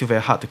 it's still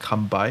very hard to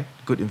come by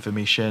good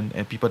information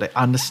and people that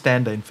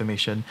understand the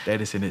information that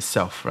is in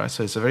itself, right?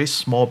 So it's a very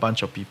small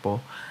bunch of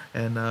people.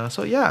 And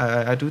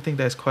I do think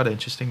that's quite an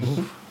interesting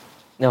move.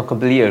 No,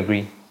 completely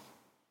agree.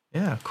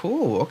 Yeah,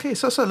 cool. Okay,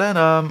 so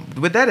Len,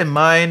 with that in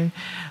mind,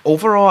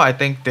 overall, I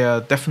think they're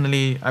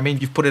definitely,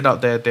 you've put it out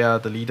there, they are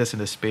the leaders in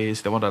the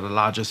space, they're one of the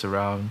largest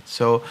around.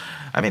 So,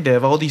 they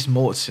have all these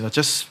moats,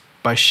 just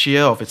by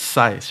sheer of its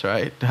size,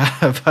 right?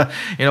 But,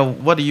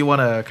 what do you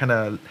want to kind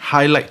of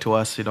highlight to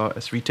us,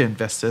 as retail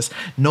investors,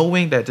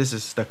 knowing that this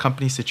is the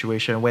company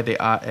situation, where they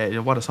are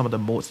at, what are some of the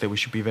moats that we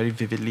should be very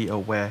vividly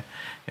aware,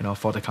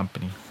 for the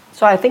company?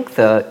 So I think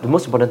the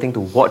most important thing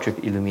to watch with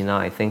Illumina,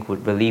 I think,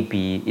 would really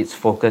be its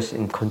focus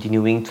in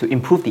continuing to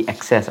improve the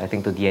access, I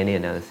think, to DNA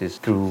analysis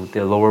through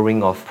the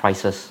lowering of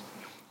prices.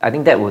 I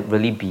think that would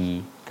really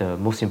be the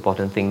most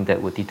important thing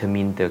that would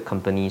determine the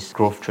company's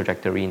growth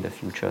trajectory in the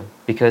future.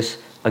 Because,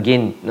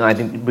 again, I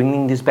think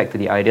bringing this back to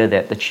the idea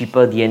that the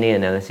cheaper DNA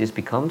analysis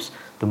becomes,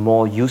 the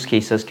more use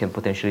cases can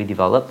potentially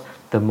develop,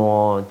 the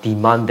more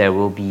demand there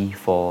will be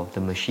for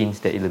the machines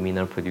that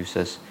Illumina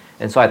produces.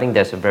 And so I think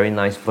there's a very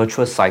nice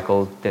virtuous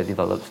cycle that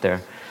develops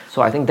there.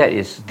 So I think that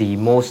is the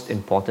most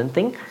important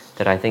thing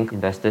that I think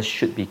investors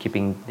should be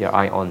keeping their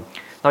eye on.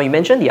 Now, you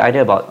mentioned the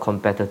idea about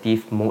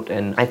competitive moat,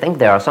 and I think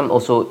there are some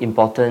also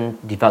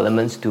important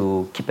developments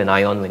to keep an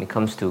eye on when it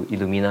comes to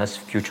Illumina's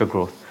future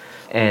growth.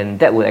 And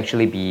that would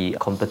actually be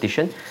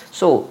competition.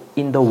 So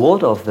in the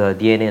world of the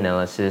DNA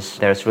analysis,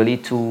 there's really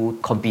two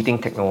competing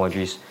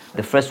technologies.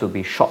 The first will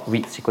be short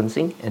read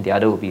sequencing, and the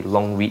other will be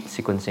long read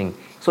sequencing.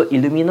 So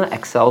Illumina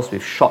excels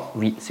with short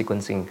read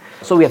sequencing.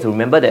 So we have to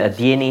remember that a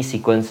DNA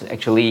sequence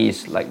actually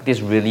is like this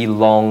really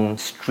long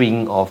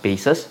string of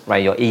bases,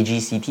 right? Your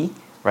AGCT,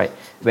 right?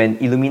 When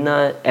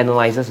Illumina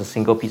analyzes a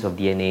single piece of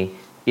DNA,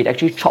 it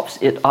actually chops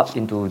it up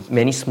into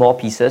many small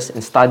pieces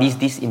and studies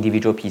these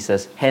individual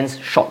pieces, hence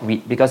short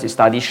read, because it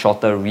studies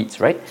shorter reads,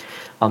 right?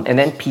 And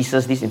then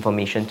pieces this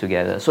information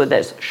together. So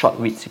that's short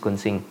read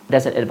sequencing.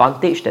 There's an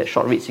advantage that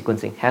short read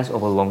sequencing has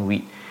over long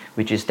read,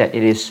 which is that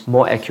it is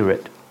more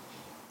accurate.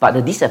 But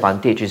the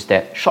disadvantage is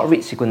that short read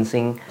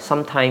sequencing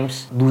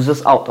sometimes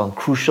loses out on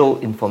crucial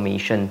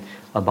information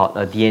about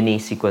a DNA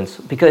sequence,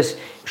 because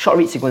short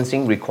read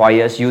sequencing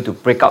requires you to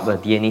break up a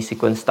DNA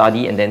sequence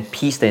study and then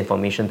piece the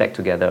information back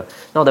together.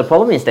 Now, the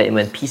problem is that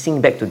when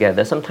piecing back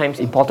together, sometimes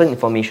important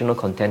informational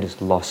content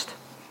is lost.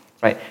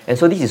 Right? And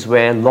so this is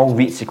where long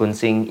read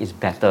sequencing is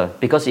better,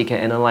 because it can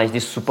analyze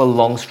this super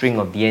long string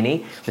of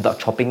DNA without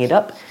chopping it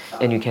up.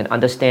 and you can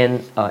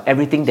understand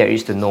everything there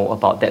is to know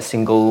about that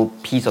single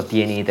piece of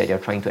DNA that you're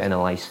trying to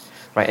analyze,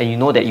 right? And you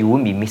know that you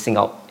won't be missing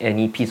out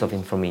any piece of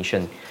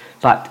information.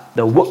 But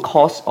the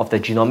workhorse of the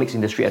genomics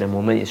industry at the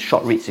moment is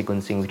short-read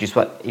sequencing, which is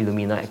what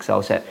Illumina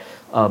excels at.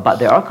 But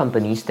there are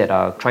companies that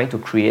are trying to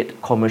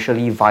create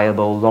commercially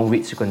viable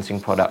long-read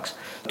sequencing products.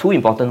 Two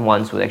important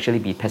ones would actually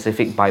be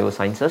Pacific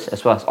Biosciences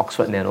as well as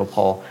Oxford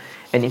Nanopore.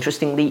 And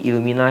interestingly,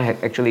 Illumina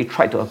had actually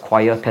tried to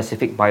acquire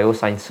Pacific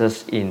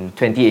Biosciences in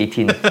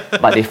 2018,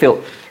 but they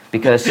failed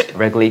because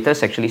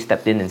regulators actually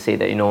stepped in and said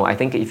that, I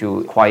think if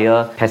you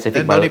acquire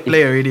Pacific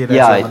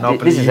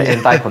Biosciences, this is an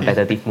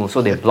anti-competitive move,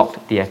 so they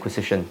blocked the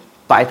acquisition.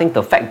 But I think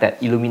the fact that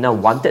Illumina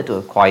wanted to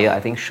acquire, I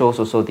think, shows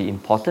also the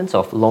importance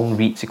of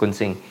long-read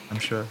sequencing. I'm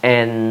sure.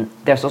 And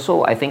there's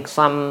also, I think,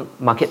 some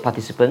market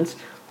participants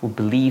who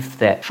believe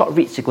that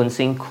short-read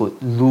sequencing could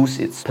lose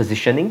its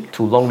positioning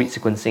to long-read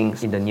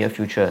sequencing in the near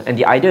future. And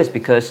the idea is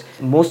because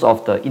most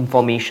of the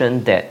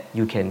information that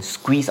you can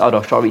squeeze out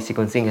of short-read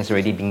sequencing has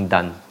already been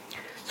done.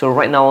 So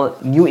right now,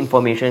 new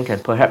information can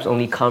perhaps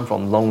only come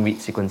from long-read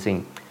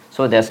sequencing.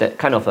 So there's that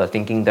kind of a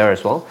thinking there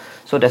as well.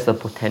 So there's the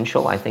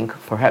potential, I think,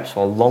 perhaps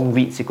for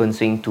long-read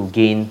sequencing to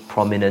gain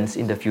prominence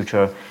in the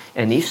future.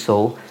 And if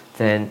so,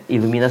 then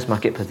Illumina's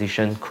market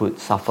position could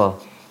suffer.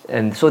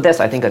 And so that's,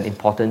 I think, an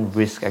important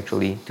risk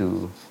actually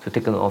to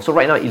take note of. So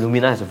right now,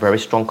 Illumina has a very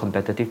strong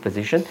competitive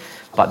position,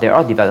 but there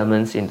are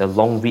developments in the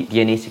long-read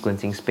DNA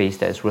sequencing space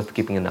that is worth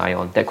keeping an eye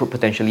on that could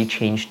potentially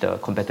change the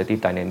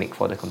competitive dynamic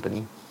for the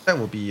company. That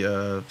would be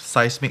a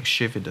seismic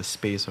shift in the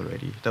space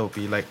already. That would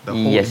be like the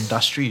whole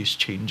industry is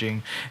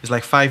changing. It's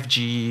like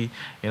 5G,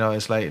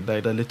 it's like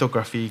the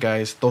lithography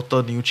guys,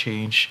 total new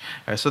change.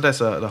 So that's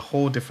the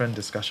whole different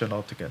discussion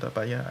altogether.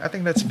 But yeah, I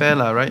think that's fair,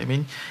 right? I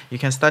mean, you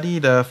can study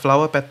the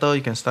flower petal,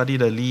 you can study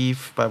the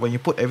leaf, but when you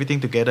put everything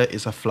together,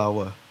 it's a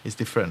flower. It's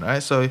different,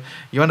 right? So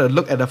you want to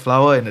look at the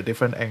flower in a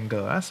different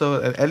angle.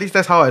 So at least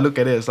that's how I look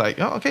at it. It's like,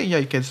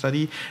 you can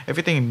study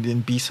everything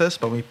in pieces,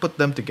 but when you put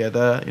them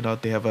together,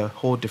 they have a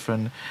whole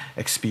different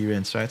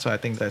experience, right? So I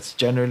think that's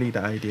generally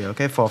the idea.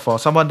 Okay, for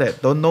someone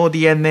that don't know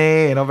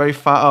DNA, very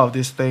far out of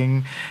this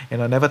thing,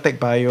 never take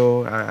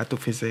bio. I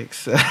took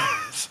physics,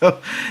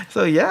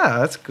 so yeah,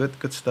 that's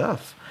good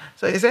stuff.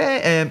 So is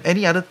there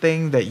any other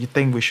thing that you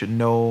think we should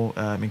know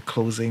in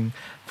closing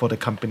for the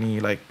company?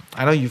 Like,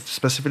 I know you've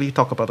specifically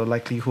talked about the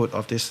likelihood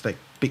of this like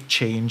big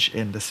change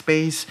in the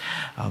space.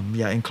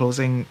 In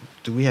closing,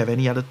 do we have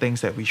any other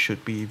things that we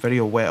should be very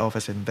aware of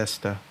as an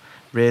investor?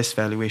 Risk,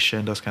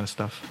 valuation, those kind of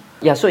stuff.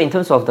 Yeah, so in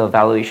terms of the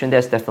valuation,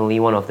 that's definitely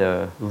one of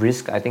the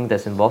risks I think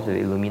that's involved with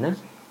Illumina.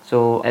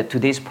 So at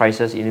today's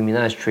prices,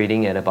 Illumina is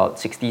trading at about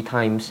 60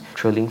 times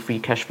trailing free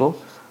cash flow.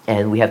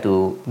 And we have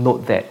to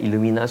note that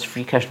Illumina's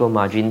free cash flow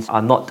margins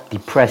are not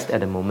depressed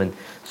at the moment.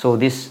 So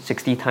this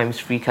 60 times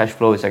free cash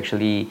flow is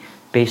actually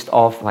based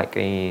off like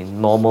a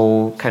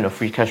normal kind of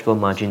free cash flow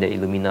margin that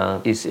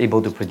Illumina is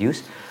able to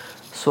produce.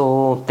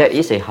 So that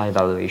is a high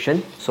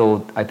valuation.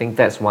 So I think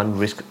that's one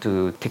risk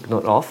to take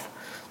note of.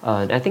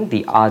 I think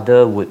the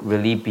other would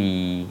really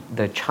be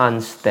the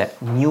chance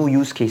that new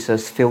use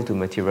cases fail to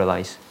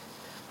materialize.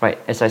 Right,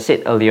 as I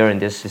said earlier in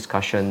this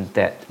discussion,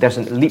 that there's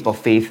a leap of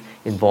faith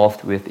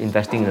involved with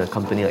investing in a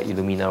company like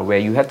Illumina, where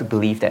you have to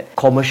believe that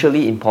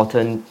commercially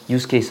important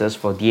use cases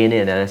for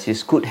DNA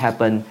analysis could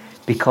happen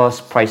because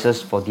prices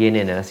for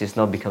DNA analysis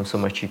now become so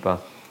much cheaper.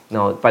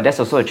 Now, but there's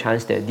also a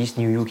chance that these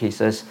new use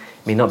cases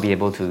may not be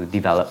able to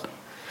develop.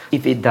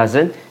 If it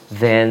doesn't,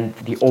 then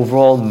the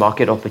overall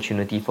market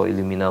opportunity for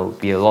Illumina would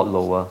be a lot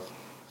lower.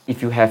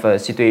 If you have a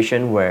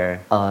situation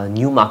where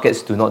new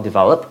markets do not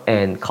develop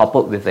and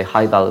coupled with a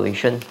high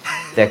valuation,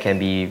 there can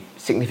be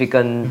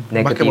significant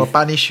negative... The market will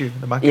punish you.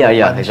 The market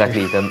will punish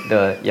exactly.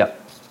 You.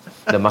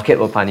 The market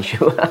will punish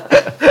you.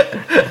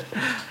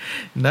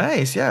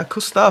 Nice, yeah, cool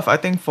stuff. I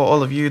think for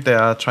all of you that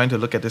are trying to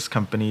look at this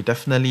company,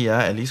 definitely,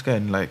 at least go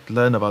and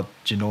learn about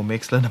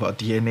genomics, learn about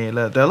DNA.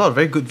 There are a lot of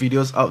very good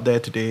videos out there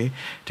today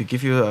to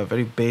give you a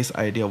very base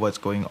idea of what's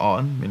going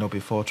on,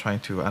 before trying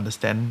to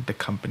understand the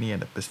company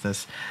and the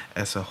business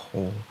as a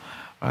whole.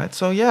 All right,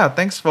 so yeah,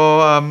 thanks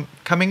for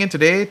coming in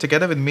today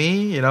together with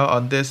me,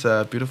 on this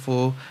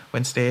beautiful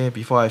Wednesday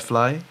before I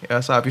fly.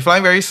 So I'll be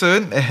flying very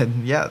soon,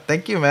 and yeah,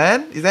 thank you,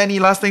 man. Is there any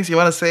last things you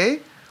want to say?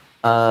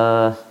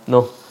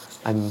 No,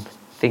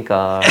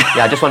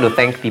 I just want to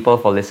thank people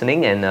for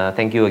listening, and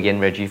thank you again,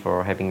 Reggie,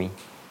 for having me.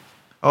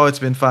 Oh, it's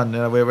been fun.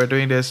 We're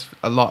doing this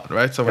a lot,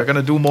 right? So we're going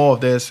to do more of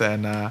this.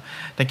 And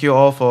thank you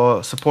all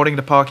for supporting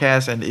the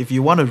podcast. And if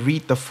you want to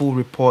read the full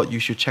report, you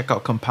should check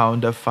out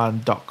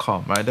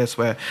compounderfund.com, right? That's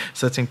where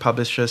Certing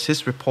publishes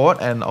his report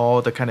and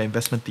all the kind of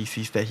investment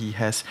theses that he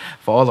has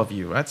for all of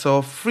you, right?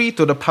 So free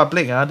to the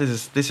public.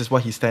 This is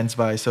what he stands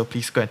by. So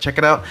please go and check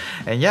it out.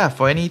 And yeah,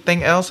 for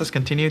anything else, let's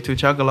continue to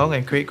chug along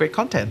and create great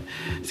content.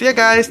 See ya,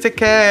 guys. Take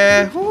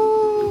care.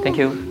 Woo! Thank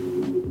you.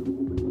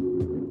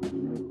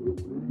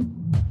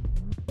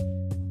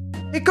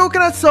 Hey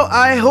Coconut, so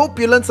I hope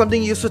you learned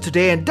something useful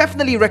today and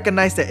definitely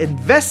recognize that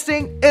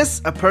investing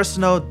is a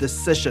personal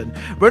decision.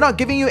 We're not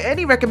giving you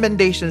any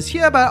recommendations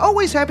here, but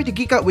always happy to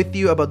geek out with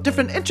you about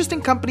different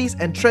interesting companies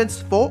and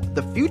trends for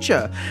the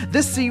future.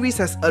 This series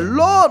has a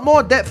lot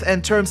more depth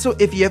and terms, so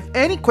if you have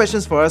any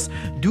questions for us,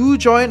 do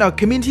join our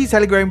community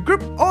Telegram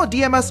group or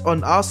DM us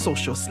on our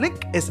socials.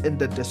 Link is in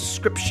the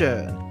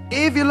description.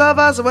 If you love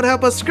us and want to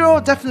help us grow,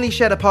 definitely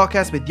share the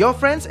podcast with your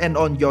friends and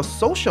on your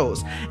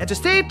socials. And to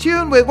stay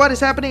tuned with what is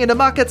happening in the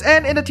markets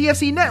and in the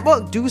TFC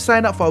network, do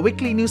sign up for our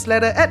weekly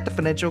newsletter at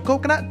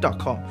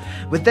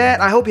thefinancialcoconut.com. With that,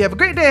 I hope you have a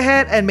great day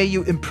ahead and may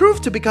you improve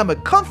to become a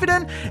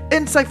confident,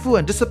 insightful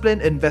and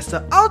disciplined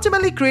investor,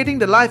 ultimately creating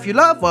the life you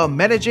love while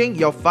managing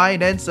your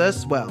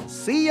finances well.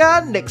 See ya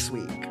next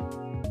week.